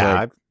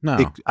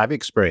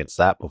experienced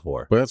that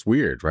before. Well, that's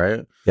weird,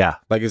 right? Yeah.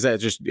 Like, is that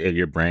just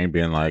your brain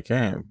being like,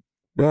 "Hey,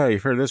 well,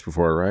 you've heard this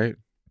before, right?"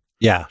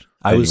 Yeah.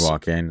 You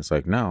walk in, it's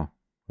like, "No,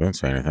 I didn't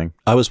say anything."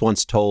 I was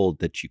once told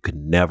that you could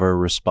never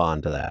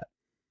respond to that.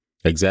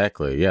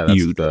 Exactly. Yeah.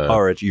 That's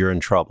or you're in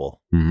trouble.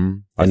 Mm-hmm.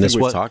 I think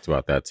we've talked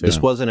about that too. This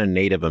wasn't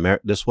Native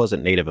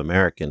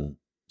Americans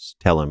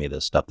telling me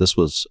this stuff. This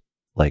was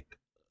like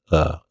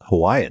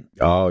Hawaiian.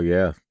 Oh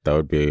yeah, that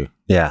would be.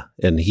 Yeah,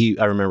 and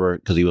I remember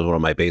because he was one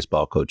of my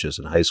baseball coaches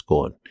in high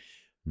school, and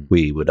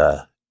we would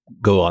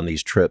go on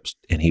these trips,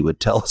 and he would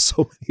tell us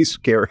so many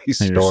scary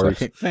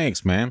stories. Like,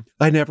 thanks, man.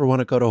 I never want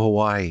to go to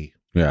Hawaii.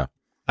 Yeah,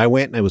 I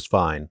went and it was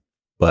fine,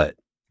 but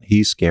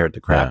he scared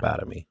the crap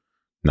out of me.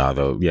 No,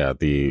 though, yeah,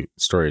 the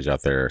stories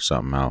out there are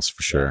something else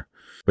for sure.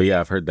 But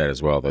yeah, I've heard that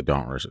as well. That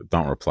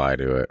don't reply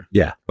to it.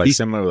 Yeah, like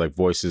similar like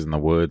voices in the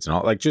woods and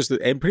all, like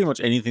and pretty much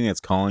anything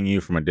that's calling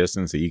you from a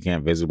distance that you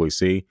can't visibly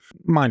see.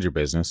 Mind your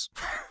business.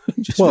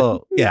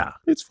 Yeah,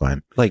 it's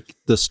fine. Like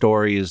the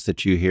stories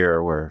that you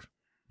hear where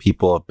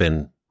people have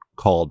been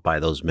called by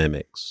those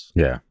mimics.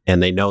 Yeah,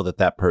 and they know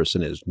that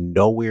person is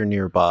nowhere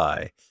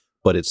nearby,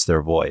 but it's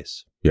their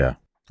voice. Yeah,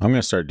 I'm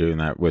gonna start doing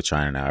that with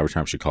China now. Every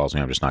time she calls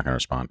me, I'm just not gonna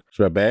respond.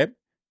 She's like, babe.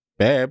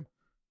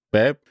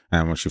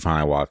 And when she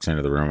finally walks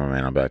into the room,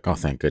 I'll be like, oh,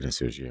 thank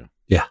goodness it was you.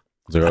 Yeah.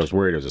 So I was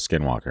worried it was a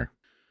Skinwalker.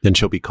 Then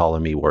she'll be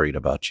calling me worried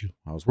about you.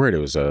 I was worried it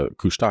was a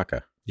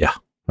Kushtaka. Yeah.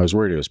 I was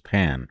worried it was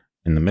Pan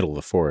in the middle of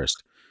the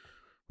forest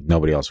with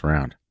nobody else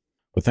around.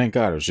 But thank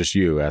God it was just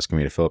you asking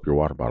me to fill up your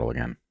water bottle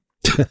again.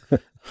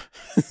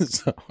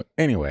 So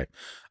anyway,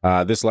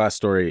 this last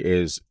story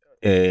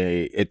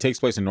it takes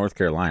place in North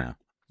Carolina,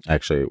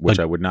 actually, which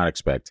I would not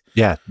expect.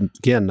 Yeah.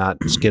 Again, not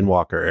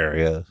Skinwalker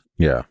area.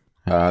 Yeah.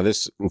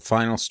 This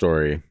final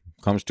story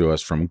comes to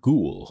us from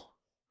Ghoul.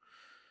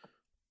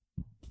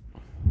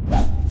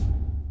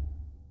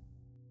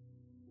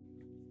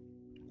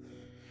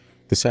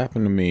 This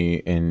happened to me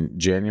in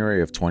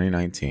January of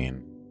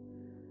 2019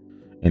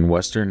 in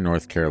western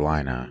North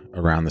Carolina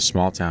around the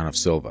small town of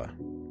Silva.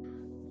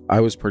 I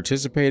was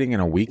participating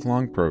in a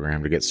week-long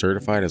program to get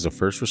certified as a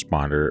first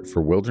responder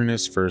for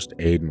wilderness first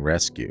aid and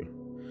rescue.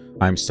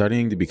 I'm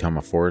studying to become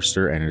a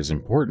forester, and it is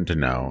important to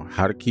know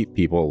how to keep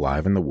people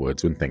alive in the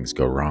woods when things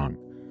go wrong.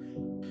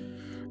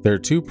 There are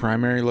 2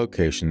 primary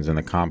locations in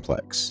the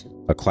complex,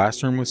 a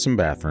classroom with some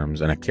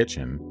bathrooms and a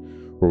kitchen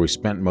where we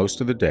spent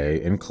most of the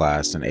day in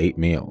class and ate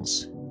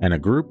meals, and a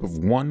group of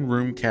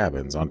 1-room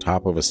cabins on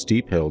top of a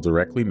steep hill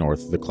directly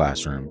north of the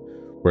classroom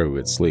where we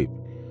would sleep.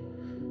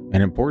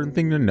 An important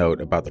thing to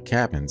note about the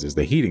cabins is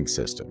the heating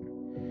system.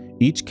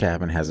 Each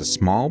cabin has a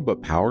small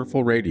but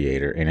powerful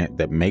radiator in it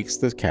that makes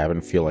the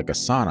cabin feel like a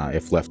sauna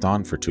if left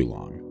on for too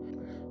long.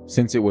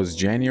 Since it was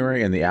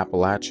January in the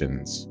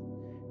Appalachians,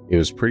 it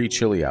was pretty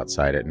chilly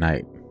outside at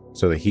night.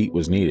 so the heat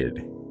was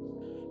needed.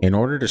 In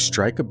order to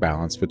strike a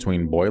balance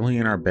between boiling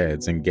in our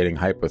beds and getting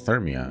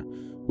hypothermia,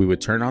 we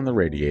would turn on the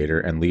radiator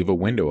and leave a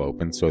window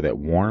open so that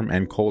warm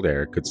and cold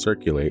air could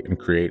circulate and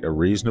create a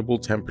reasonable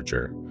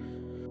temperature.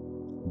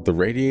 The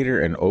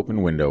radiator and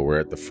open window were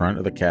at the front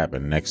of the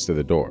cabin next to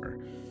the door,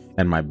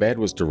 and my bed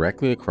was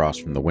directly across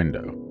from the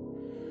window.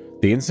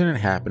 The incident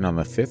happened on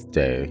the 5th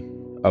day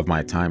of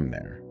my time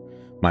there.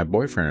 My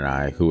boyfriend and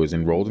I, who was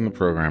enrolled in the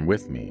program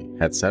with me,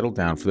 had settled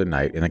down for the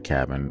night in the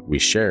cabin we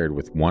shared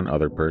with one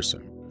other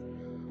person.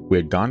 We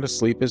had gone to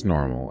sleep as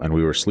normal, and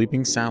we were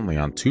sleeping soundly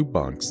on 2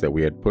 bunks that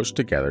we had pushed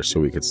together so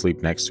we could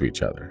sleep next to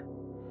each other.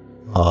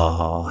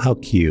 Oh, how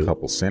cute.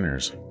 Couple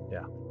sinners.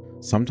 Yeah.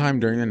 Sometime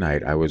during the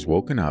night, I was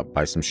woken up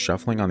by some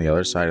shuffling on the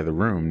other side of the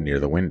room near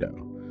the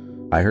window.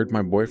 I heard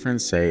my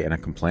boyfriend say in a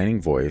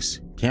complaining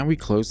voice, "Can't we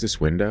close this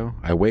window?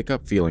 I wake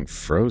up feeling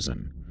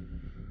frozen."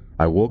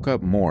 I woke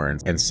up more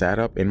and sat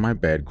up in my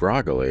bed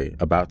groggily,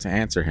 about to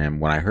answer him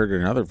when I heard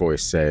another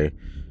voice say,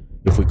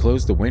 "If we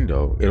close the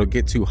window, it'll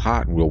get too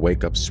hot and we'll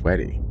wake up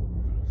sweaty."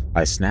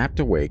 I snapped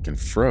awake and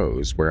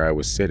froze where I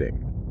was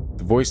sitting.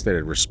 The voice that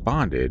had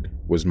responded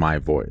was my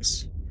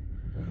voice.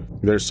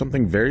 There's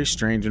something very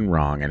strange and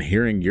wrong in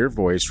hearing your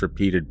voice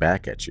repeated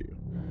back at you.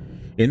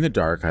 In the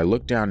dark, I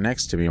looked down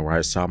next to me where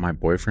I saw my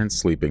boyfriend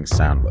sleeping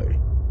soundly.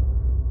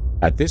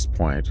 At this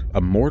point,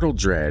 a mortal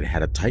dread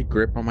had a tight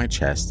grip on my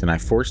chest, and I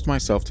forced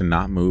myself to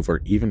not move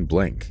or even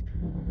blink.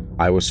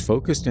 I was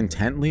focused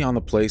intently on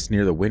the place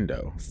near the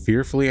window,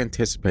 fearfully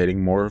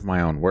anticipating more of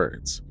my own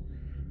words.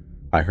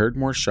 I heard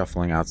more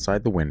shuffling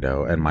outside the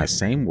window, and my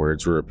same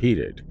words were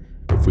repeated.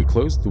 "If we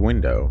close the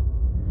window,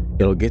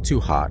 it'll get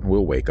too hot and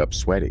we'll wake up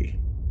sweaty,"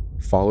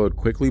 followed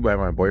quickly by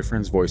my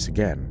boyfriend's voice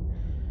again.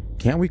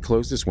 "Can't we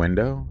close this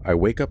window? I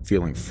wake up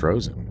feeling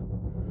frozen."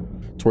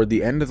 Toward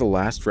the end of the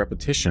last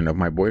repetition of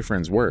my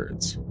boyfriend's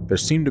words, there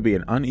seemed to be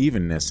an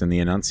unevenness in the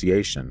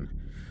enunciation,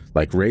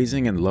 like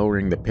raising and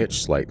lowering the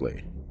pitch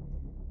slightly.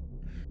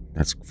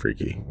 That's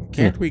freaky.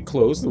 "Can't we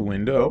close the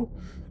window?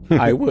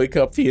 I wake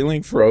up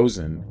feeling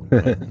frozen."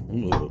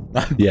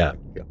 Yeah.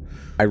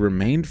 I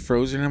remained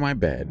frozen in my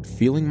bed,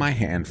 feeling my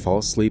hand fall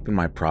asleep in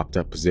my propped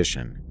up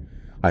position.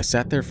 I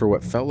sat there for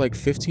what felt like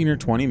 15 or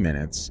 20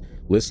 minutes,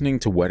 listening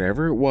to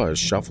whatever it was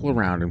shuffle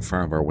around in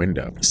front of our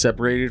window,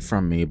 separated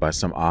from me by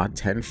some odd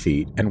 10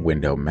 feet and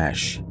window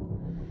mesh.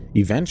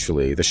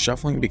 Eventually, the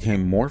shuffling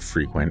became more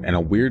frequent and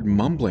a weird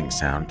mumbling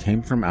sound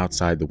came from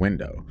outside the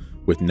window,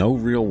 with no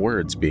real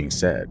words being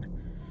said,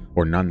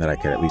 or none that I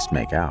could at least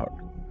make out.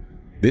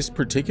 This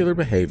particular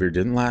behavior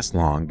didn't last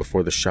long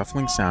before the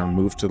shuffling sound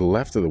moved to the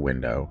left of the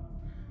window,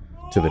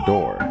 to the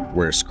door,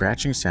 where a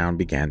scratching sound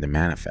began to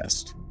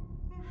manifest.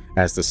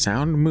 As the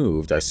sound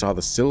moved, I saw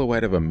the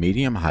silhouette of a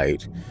medium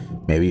height,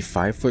 maybe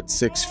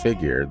 5'6"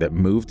 figure that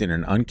moved in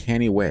an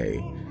uncanny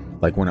way,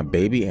 like when a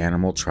baby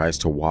animal tries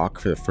to walk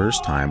for the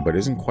first time but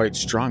isn't quite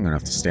strong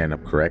enough to stand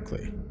up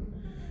correctly.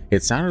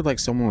 It sounded like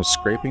someone was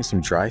scraping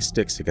some dry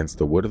sticks against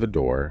the wood of the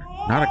door,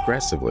 not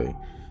aggressively,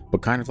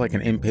 but kind of like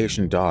an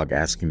impatient dog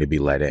asking to be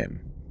let in.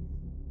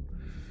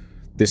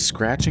 This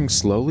scratching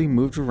slowly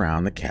moved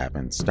around the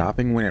cabin,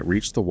 stopping when it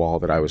reached the wall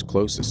that I was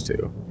closest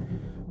to.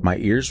 My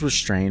ears were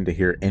strained to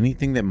hear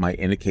anything that might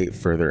indicate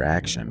further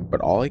action, but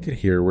all I could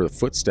hear were the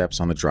footsteps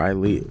on the dry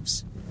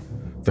leaves.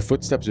 The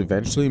footsteps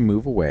eventually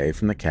moved away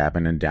from the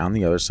cabin and down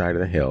the other side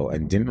of the hill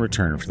and didn't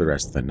return for the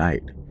rest of the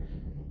night.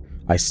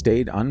 I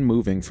stayed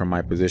unmoving from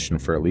my position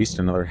for at least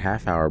another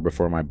half hour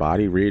before my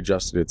body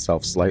readjusted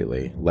itself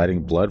slightly,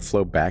 letting blood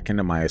flow back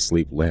into my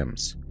asleep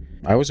limbs.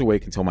 I was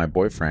awake until my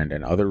boyfriend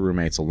and other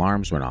roommates'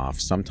 alarms went off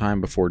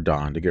sometime before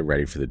dawn to get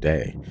ready for the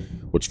day,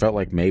 which felt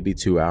like maybe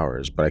 2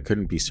 hours, but I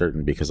couldn't be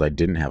certain because I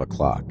didn't have a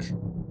clock.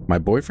 My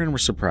boyfriend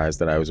was surprised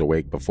that I was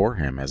awake before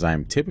him, as I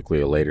am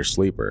typically a later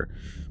sleeper,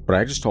 but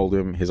I just told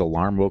him his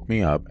alarm woke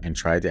me up and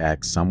tried to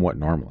act somewhat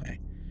normally.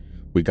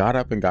 We got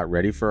up and got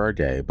ready for our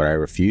day, but I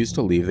refused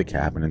to leave the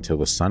cabin until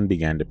the sun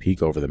began to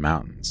peek over the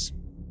mountains.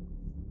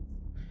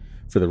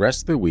 For the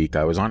rest of the week,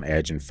 I was on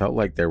edge and felt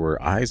like there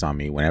were eyes on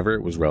me whenever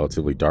it was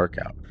relatively dark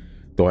out,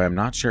 though I am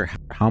not sure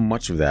how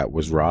much of that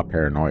was raw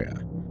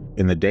paranoia.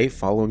 In the day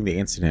following the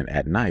incident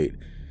at night,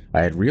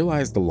 I had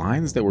realized the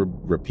lines that were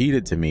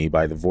repeated to me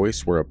by the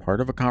voice were a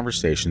part of a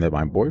conversation that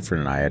my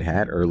boyfriend and I had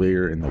had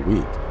earlier in the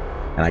week,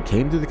 and I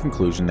came to the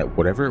conclusion that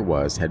whatever it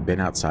was had been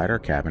outside our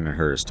cabin and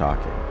heard us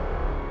talking.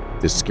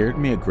 This scared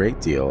me a great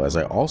deal, as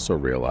I also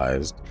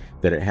realized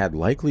that it had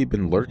likely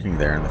been lurking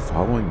there in the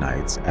following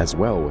nights as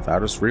well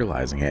without us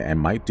realizing it, and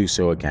might do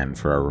so again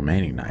for our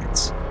remaining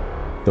nights,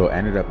 though it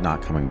ended up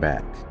not coming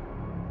back.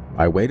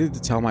 I waited to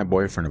tell my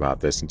boyfriend about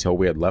this until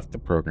we had left the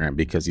program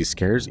because he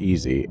scares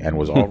easy and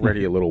was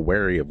already a little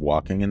wary of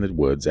walking in the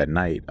woods at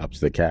night up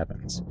to the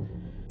cabins.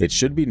 It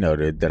should be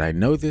noted that I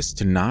know this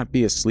to not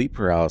be a sleep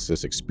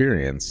paralysis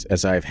experience,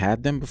 as I have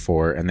had them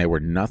before and they were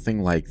nothing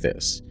like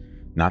this.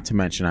 Not to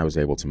mention I was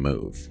able to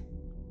move.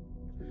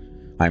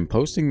 I'm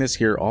posting this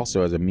here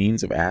also as a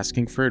means of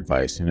asking for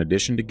advice in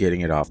addition to getting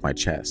it off my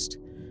chest,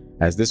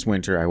 as this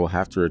winter I will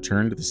have to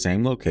return to the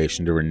same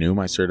location to renew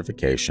my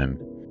certification,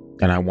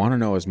 and I want to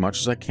know as much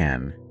as I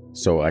can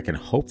so I can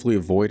hopefully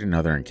avoid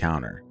another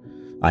encounter.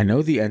 I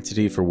know the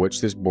entity for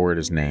which this board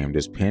is named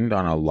is pinned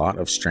on a lot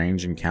of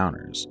strange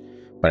encounters,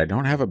 but I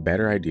don't have a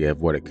better idea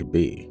of what it could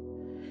be.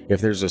 If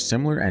there's a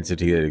similar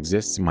entity that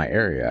exists in my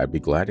area, I'd be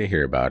glad to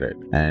hear about it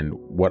and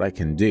what I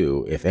can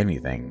do, if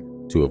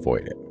anything, to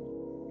avoid it.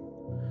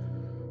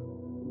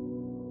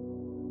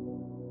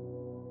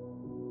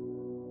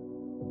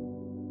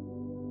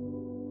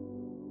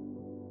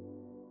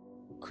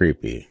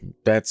 Creepy.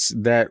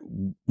 That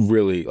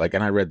really, like,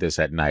 and I read this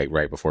at night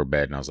right before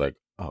bed, and I was like,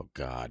 oh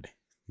God,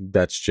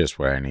 that's just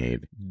what I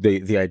need.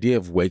 The idea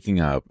of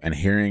waking up and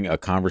hearing a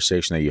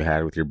conversation that you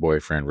had with your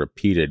boyfriend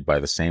repeated by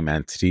the same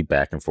entity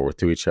back and forth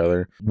to each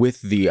other,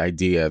 with the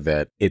idea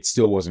that it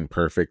still wasn't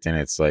perfect and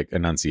it's like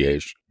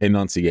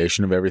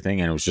enunciation of everything,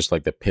 and it was just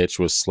like the pitch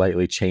was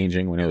slightly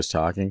changing when it was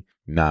talking.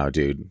 No,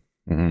 dude.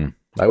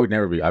 I would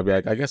never be. I'd be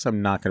like, I guess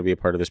I'm not going to be a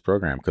part of this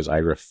program because I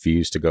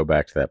refuse to go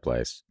back to that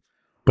place.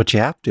 But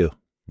you have to.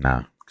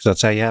 No. Because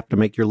that's how you have to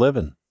make your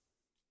living.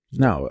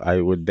 No,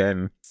 I would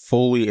then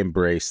fully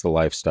embrace the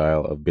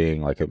lifestyle of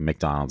being like a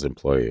McDonald's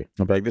employee.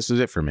 I'm like, this is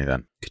it for me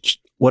then.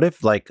 What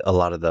if like a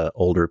lot of the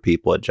older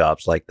people at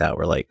jobs like that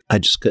were like, I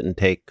just couldn't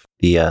take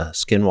the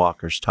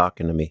Skinwalkers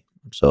talking to me.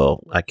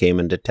 So I came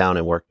into town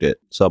and worked at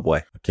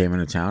Subway. I came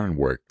into town and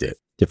worked it.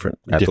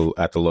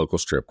 At the local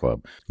strip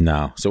club.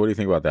 No. So what do you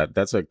think about that?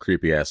 That's a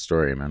creepy ass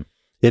story, man.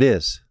 It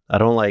is. I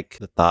don't like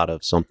the thought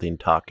of something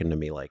talking to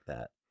me like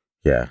that.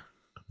 Yeah.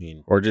 I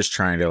mean, or just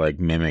trying to like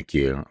mimic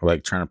you,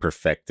 like trying to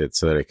perfect it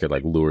so that it could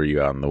like lure you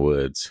out in the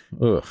woods.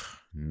 Ugh,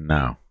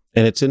 no.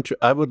 And it's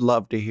I would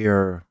love to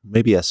hear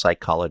maybe a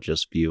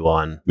psychologist's view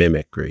on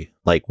mimicry.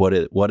 Like what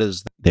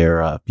is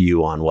their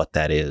view on what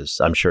that is?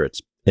 I'm sure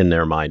it's in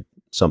their mind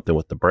something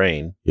with the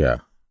brain. Yeah.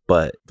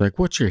 But like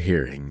what you're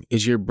hearing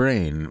is your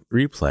brain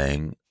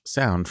replaying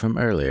sound from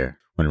earlier.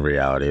 When in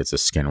reality, it's a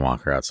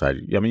skinwalker outside.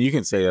 I mean, you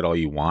can say that all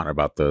you want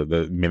about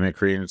the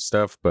mimicry and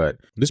stuff, but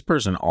this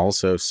person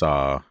also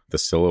saw the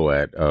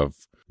silhouette of,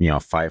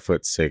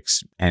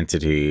 5'6"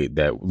 entity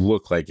that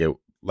looked like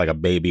a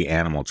baby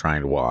animal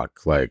trying to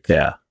walk. Like,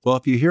 yeah. Well,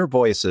 if you hear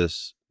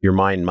voices, your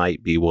mind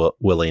might be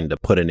willing to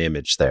put an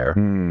image there.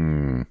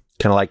 Kind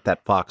of like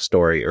that fox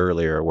story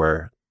earlier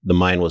where the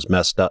mind was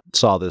messed up,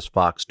 saw this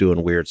fox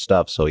doing weird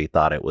stuff, so he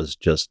thought it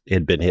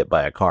had been hit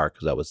by a car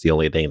because that was the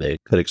only thing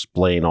that could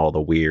explain all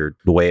the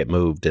way it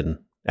moved and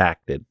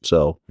acted.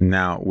 So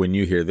now, when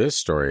you hear this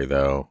story,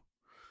 though,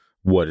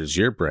 what does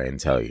your brain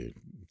tell you?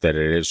 That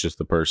it is just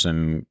the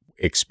person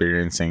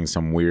experiencing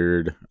some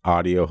weird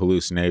audio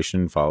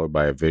hallucination followed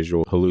by a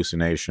visual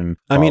hallucination,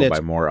 followed by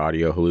more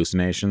audio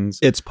hallucinations?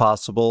 It's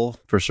possible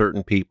for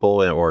certain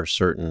people or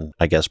certain,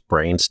 I guess,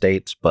 brain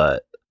states,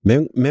 but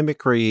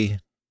mimicry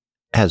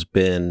has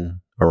been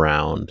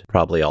around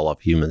probably all of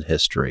human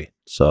history.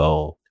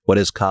 So what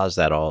has caused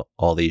that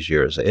all these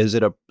years? Is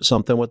it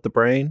something with the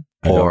brain?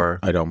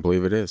 I don't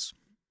believe it is.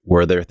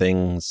 Were there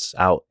things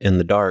out in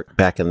the dark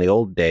back in the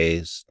old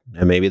days?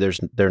 And maybe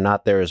they're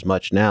not there as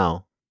much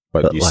now.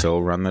 But you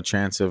still run the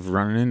chance of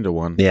running into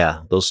one.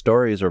 Yeah, those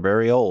stories are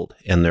very old,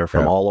 and they're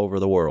from all over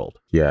the world.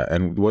 Yeah,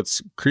 and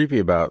what's creepy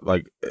about,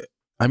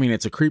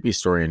 it's a creepy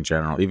story in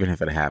general, even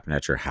if it happened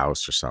at your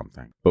house or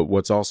something. But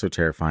what's also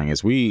terrifying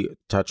is we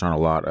touch on a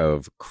lot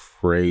of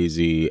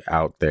crazy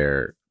out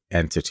there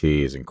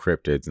entities and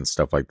cryptids and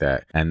stuff like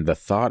that. And the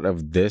thought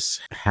of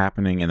this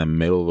happening in the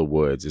middle of the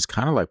woods is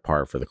kind of like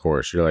par for the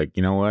course. You're like,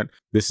 you know what?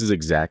 This is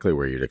exactly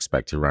where you'd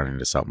expect to run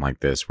into something like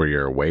this, where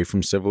you're away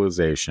from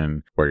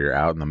civilization, where you're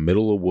out in the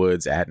middle of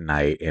woods at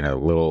night in a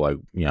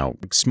little,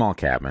 small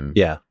cabin.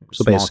 Yeah.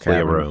 So basically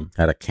a room.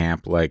 At a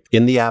camp, like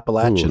in the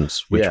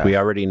Appalachians, which we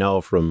already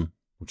know from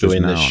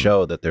doing this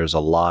show that there's a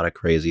lot of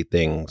crazy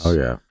things. Oh,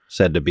 yeah.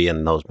 Said to be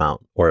in those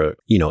mountains or,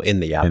 in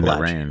the Appalachians. In the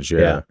range,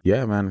 yeah.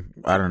 Yeah, man.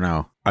 I don't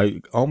know.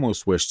 I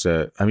almost wish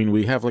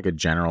we have like a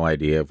general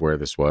idea of where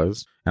this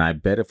was. And I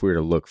bet if we were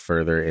to look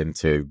further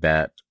into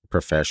that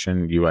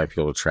profession, you might be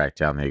able to track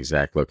down the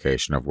exact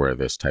location of where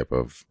this type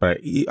of, but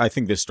I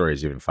think this story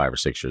is even 5 or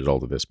 6 years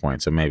old at this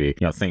point. So maybe,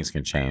 things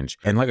can change.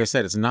 And like I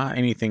said, it's not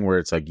anything where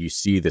it's like you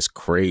see this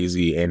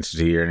crazy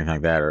entity or anything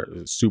like that,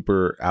 or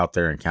super out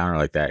there encounter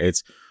like that.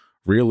 It's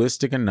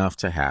realistic enough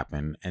to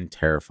happen and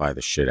terrify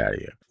the shit out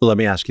of you. Well, let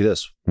me ask you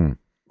this.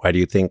 Why do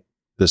you think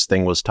this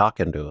thing was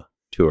talking to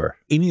her?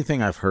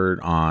 Anything I've heard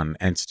on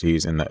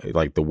entities in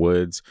the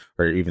woods,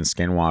 or even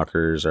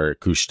skinwalkers or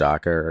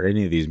kushtaka or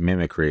any of these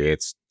mimicry,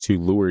 it's to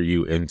lure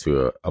you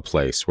into a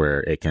place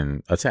where it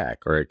can attack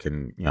or it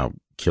can,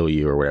 kill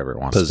you or whatever it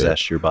wants to.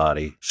 Possess your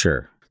body.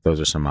 Sure. Those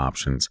are some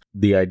options.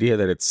 The idea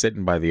that it's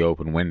sitting by the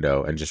open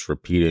window and just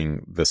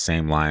repeating the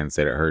same lines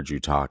that it heard you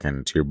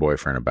talking to your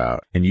boyfriend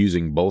about, and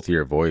using both of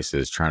your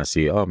voices, trying to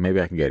see, oh, maybe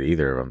I can get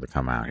either of them to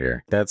come out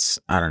here.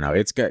 I don't know.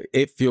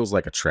 It feels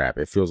like a trap.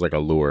 It feels like a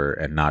lure,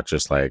 and not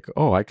just like,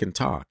 oh, I can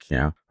talk,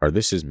 or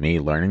this is me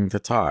learning to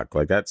talk.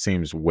 Like, that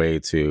seems way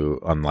too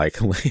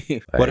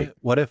unlikely.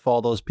 What if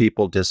all those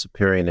people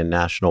disappearing in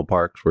national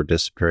parks were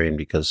disappearing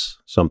because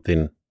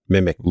something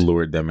mimicked.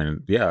 Lured them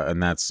in. Yeah,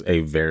 and that's a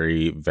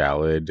very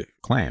valid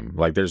claim.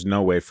 Like, there's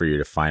no way for you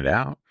to find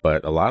out,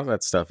 but a lot of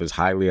that stuff is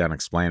highly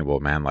unexplainable,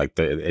 man. Like,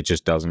 it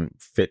just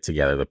doesn't fit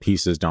together. The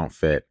pieces don't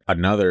fit.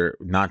 Another,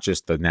 not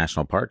just the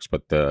national parks,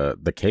 but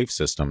the cave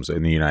systems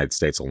in the United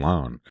States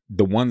alone.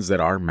 The ones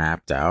that are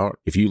mapped out,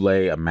 if you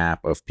lay a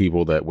map of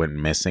people that went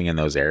missing in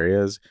those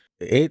areas,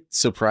 it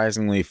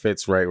surprisingly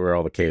fits right where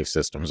all the cave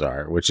systems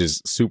are, which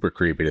is super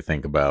creepy to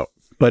think about.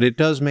 But it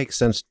does make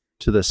sense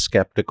to the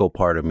skeptical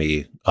part of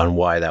me on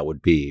why that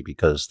would be,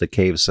 because the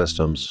cave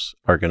systems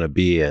are going to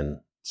be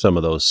in some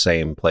of those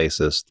same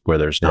places where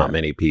there's not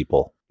many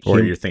people. Or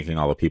you're thinking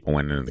all the people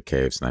went into the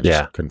caves and they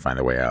just couldn't find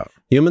their way out.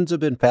 Humans have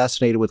been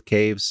fascinated with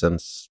caves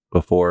since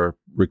before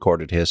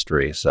recorded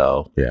history.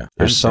 So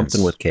there's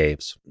something with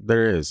caves.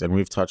 There is. And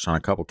we've touched on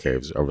a couple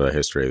caves over the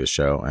history of the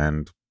show,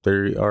 and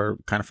they are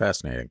kind of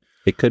fascinating.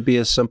 It could be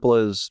as simple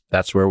as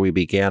that's where we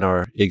began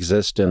our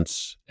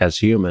existence as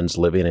humans,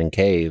 living in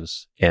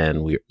caves,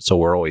 and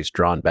we're always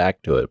drawn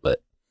back to it. But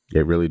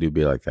it really do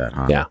be like that,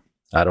 huh? Yeah,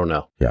 I don't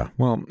know. Yeah.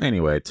 Well,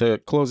 anyway, to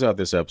close out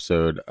this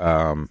episode,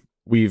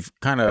 we've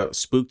kind of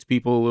spooked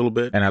people a little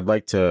bit, and I'd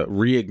like to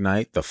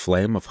reignite the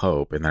flame of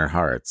hope in their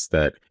hearts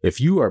that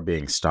if you are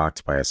being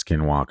stalked by a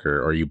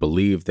skinwalker, or you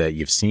believe that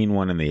you've seen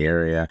one in the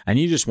area and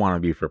you just want to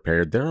be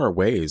prepared, there are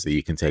ways that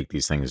you can take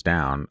these things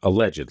down,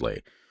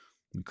 allegedly.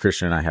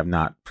 Christian and I have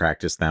not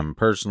practiced them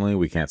personally.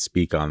 We can't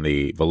speak on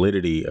the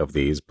validity of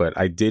these, but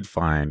I did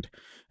find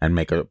and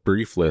make a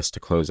brief list to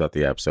close out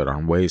the episode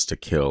on ways to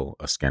kill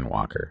a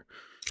skinwalker.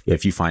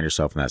 If you find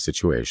yourself in that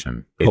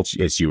situation,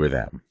 it's you or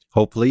them.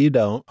 Hopefully you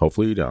don't.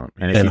 Hopefully you don't.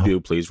 And if you do,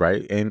 please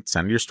write and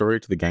send your story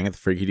to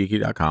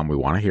thegang@thefreakydeaky.com. We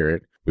want to hear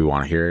it. We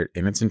want to hear it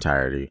in its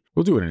entirety.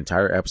 We'll do an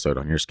entire episode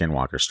on your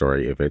skinwalker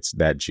story if it's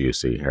that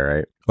juicy, all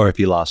right? Or if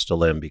you lost a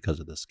limb because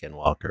of the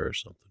skinwalker or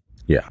something.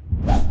 Yeah.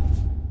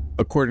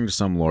 According to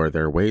some lore,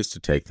 there are ways to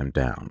take them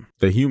down.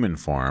 The human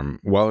form,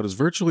 while it is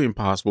virtually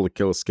impossible to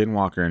kill a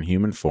skinwalker in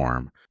human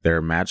form, there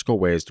are magical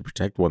ways to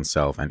protect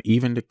oneself and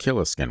even to kill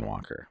a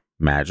skinwalker.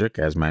 Magic,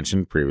 as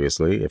mentioned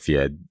previously, if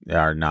you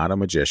are not a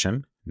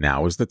magician,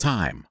 now is the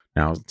time.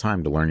 Now is the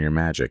time to learn your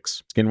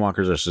magics.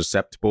 Skinwalkers are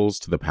susceptible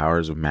to the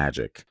powers of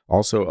magic.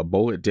 Also, a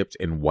bullet dipped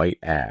in white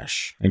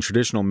ash. In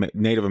traditional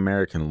Native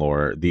American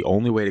lore, the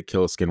only way to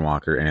kill a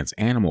skinwalker in its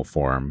animal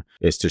form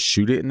is to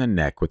shoot it in the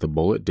neck with a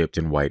bullet dipped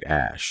in white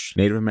ash.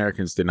 Native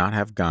Americans did not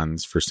have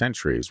guns for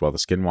centuries while the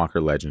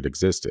skinwalker legend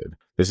existed.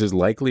 This is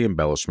likely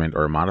embellishment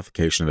or a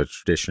modification of the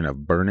tradition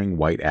of burning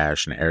white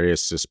ash in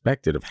areas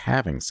suspected of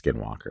having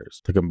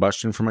skinwalkers. The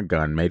combustion from a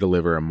gun may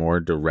deliver a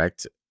more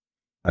direct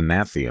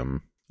anathema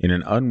in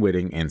an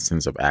unwitting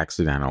instance of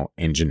accidental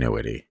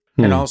ingenuity.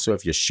 And also,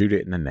 if you shoot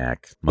it in the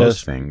neck,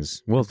 most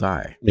things will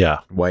die. Yeah.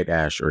 White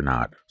ash or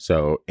not.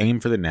 So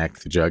aim for the neck,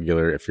 the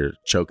jugular, if you're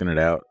choking it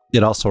out.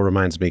 It also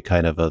reminds me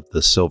kind of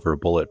the silver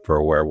bullet for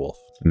a werewolf.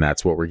 And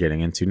that's what we're getting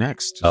into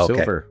next. Okay.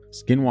 Silver.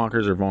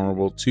 Skinwalkers are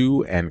vulnerable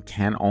to and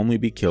can only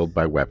be killed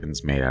by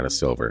weapons made out of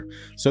silver.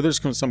 So there's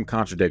some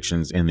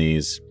contradictions in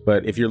these,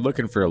 but if you're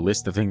looking for a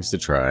list of things to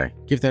try,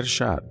 give that a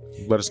shot.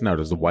 Let us know.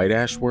 Does the white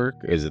ash work?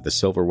 Is it the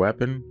silver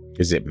weapon?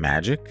 Is it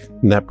magic?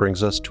 And that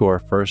brings us to our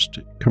first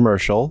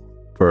commercial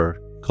for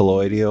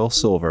colloidal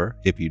silver.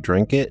 If you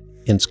drink it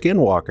in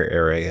Skinwalker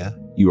area,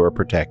 you are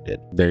protected.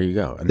 There you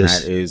go. And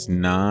that is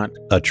not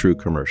a true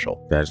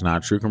commercial. That is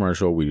not a true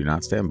commercial. We do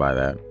not stand by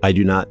that. I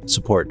do not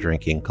support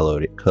drinking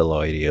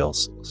colloidal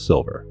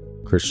silver.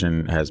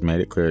 Christian has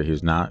made it clear he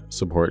does not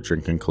support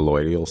drinking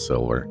colloidal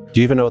silver. Do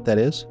you even know what that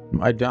is?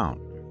 I don't.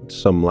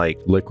 Some like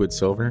liquid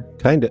silver?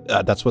 Kind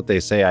of. That's what they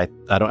say. I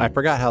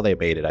forgot how they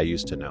made it. I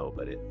used to know,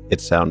 but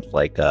it sounds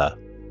like what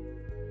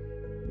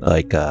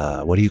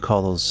do you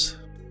call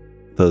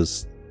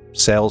those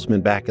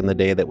salesmen back in the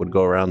day that would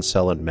go around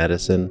selling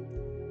medicine?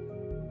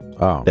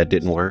 Oh, that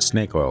didn't work.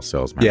 Snake oil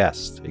salesman.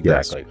 Yes,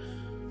 exactly.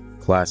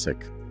 Yes.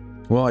 Classic.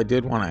 Well, I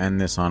did want to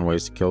end this on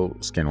ways to kill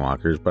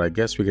skinwalkers, but I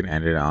guess we can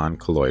end it on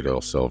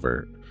colloidal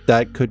silver.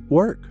 That could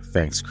work.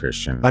 Thanks,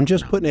 Christian. I'm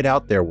just putting it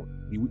out there.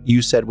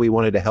 You said we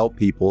wanted to help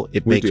people.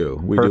 It makes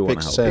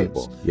perfect sense.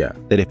 People. Yeah.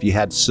 That if you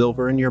had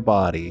silver in your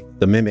body,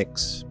 the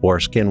mimics or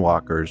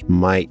skinwalkers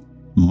might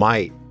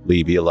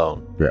leave you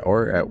alone. Yeah,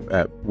 or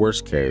at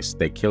worst case,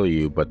 they kill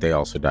you, but they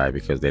also die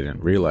because they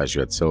didn't realize you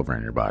had silver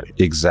in your body.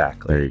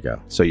 Exactly. There you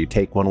go. So you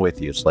take one with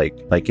you. It's like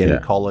in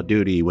Call of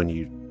Duty when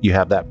you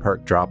have that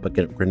perk drop a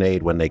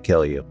grenade when they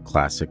kill you.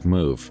 Classic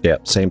move.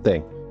 Yep, same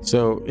thing.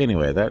 So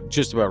anyway, that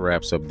just about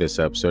wraps up this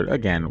episode.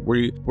 Again,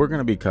 we're going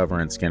to be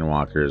covering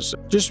skinwalkers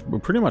just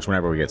pretty much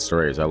whenever we get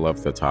stories. I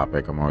love the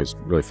topic. I'm always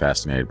really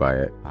fascinated by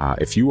it.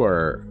 If you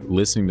are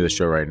listening to the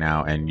show right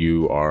now and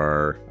you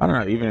are, I don't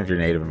know, even if you're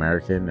Native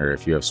American or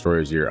if you have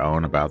stories of your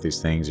own about these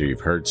things, or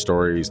you've heard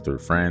stories through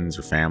friends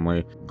or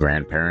family,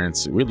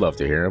 grandparents, we'd love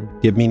to hear them.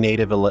 Give me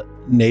Native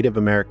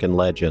American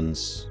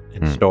legends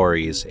and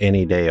stories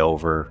any day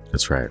over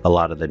That's right. a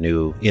lot of the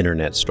new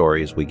internet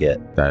stories we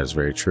get. That is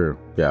very true.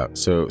 Yeah.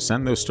 So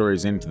send those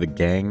stories in to the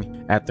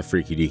gang at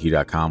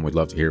thefreakydeaky.com. We'd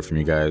love to hear from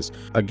you guys.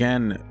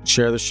 Again,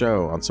 share the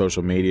show on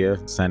social media.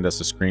 Send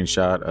us a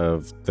screenshot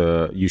of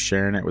you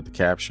sharing it with the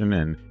caption.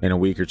 And in a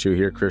week or two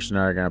here, Christian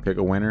and I are going to pick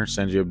a winner,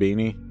 send you a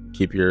beanie.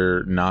 Keep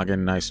your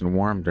noggin nice and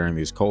warm during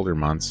these colder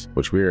months,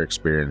 which we are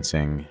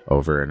experiencing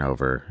over and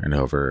over and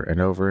over and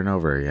over and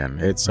over again.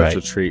 It's such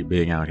a treat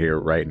being out here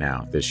right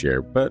now this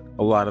year, but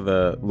a lot of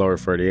the lower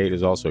 48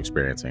 is also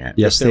experiencing it.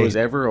 Yes, if there was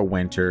ever a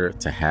winter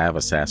to have a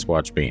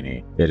Sasquatch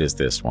beanie, it is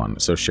this one.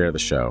 So share the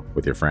show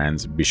with your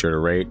friends. Be sure to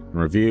rate and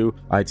review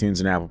iTunes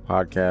and Apple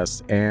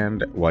Podcasts.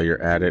 And while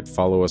you're at it,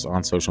 follow us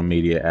on social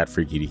media at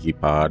Freaky Deaky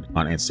Pod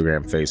on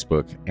Instagram,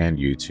 Facebook, and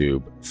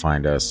YouTube.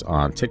 Find us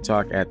on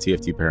TikTok at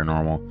TFT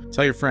Paranormal.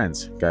 Tell your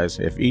friends, guys.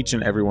 If each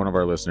and every one of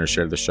our listeners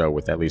shared the show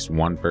with at least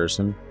one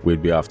person,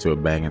 we'd be off to a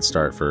banging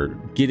start for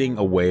getting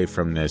away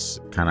from this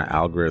kind of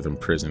algorithm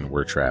prison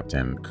we're trapped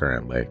in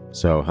currently.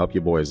 So help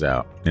you boys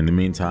out. In the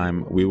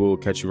meantime, we will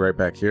catch you right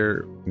back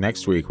here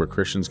next week where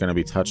Christian's going to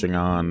be touching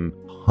on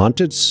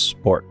haunted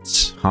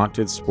sports.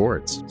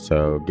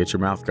 So get your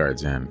mouth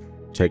guards in.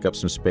 Take up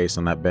some space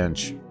on that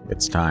bench.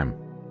 It's time.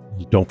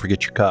 Don't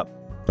forget your cup.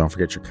 Don't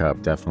forget your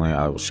cup. Definitely,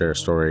 I will share a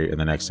story in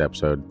the next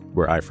episode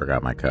where I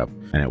forgot my cup,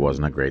 and it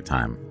wasn't a great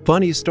time.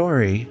 Funny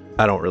story.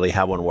 I don't really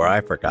have one where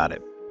I forgot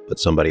it, but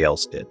somebody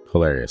else did.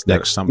 Hilarious.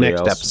 Next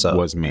episode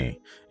was me.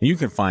 And you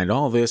can find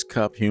all this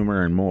cup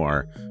humor and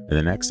more in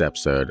the next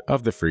episode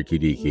of The Freaky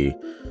Deaky.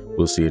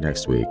 We'll see you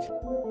next week.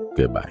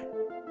 Goodbye.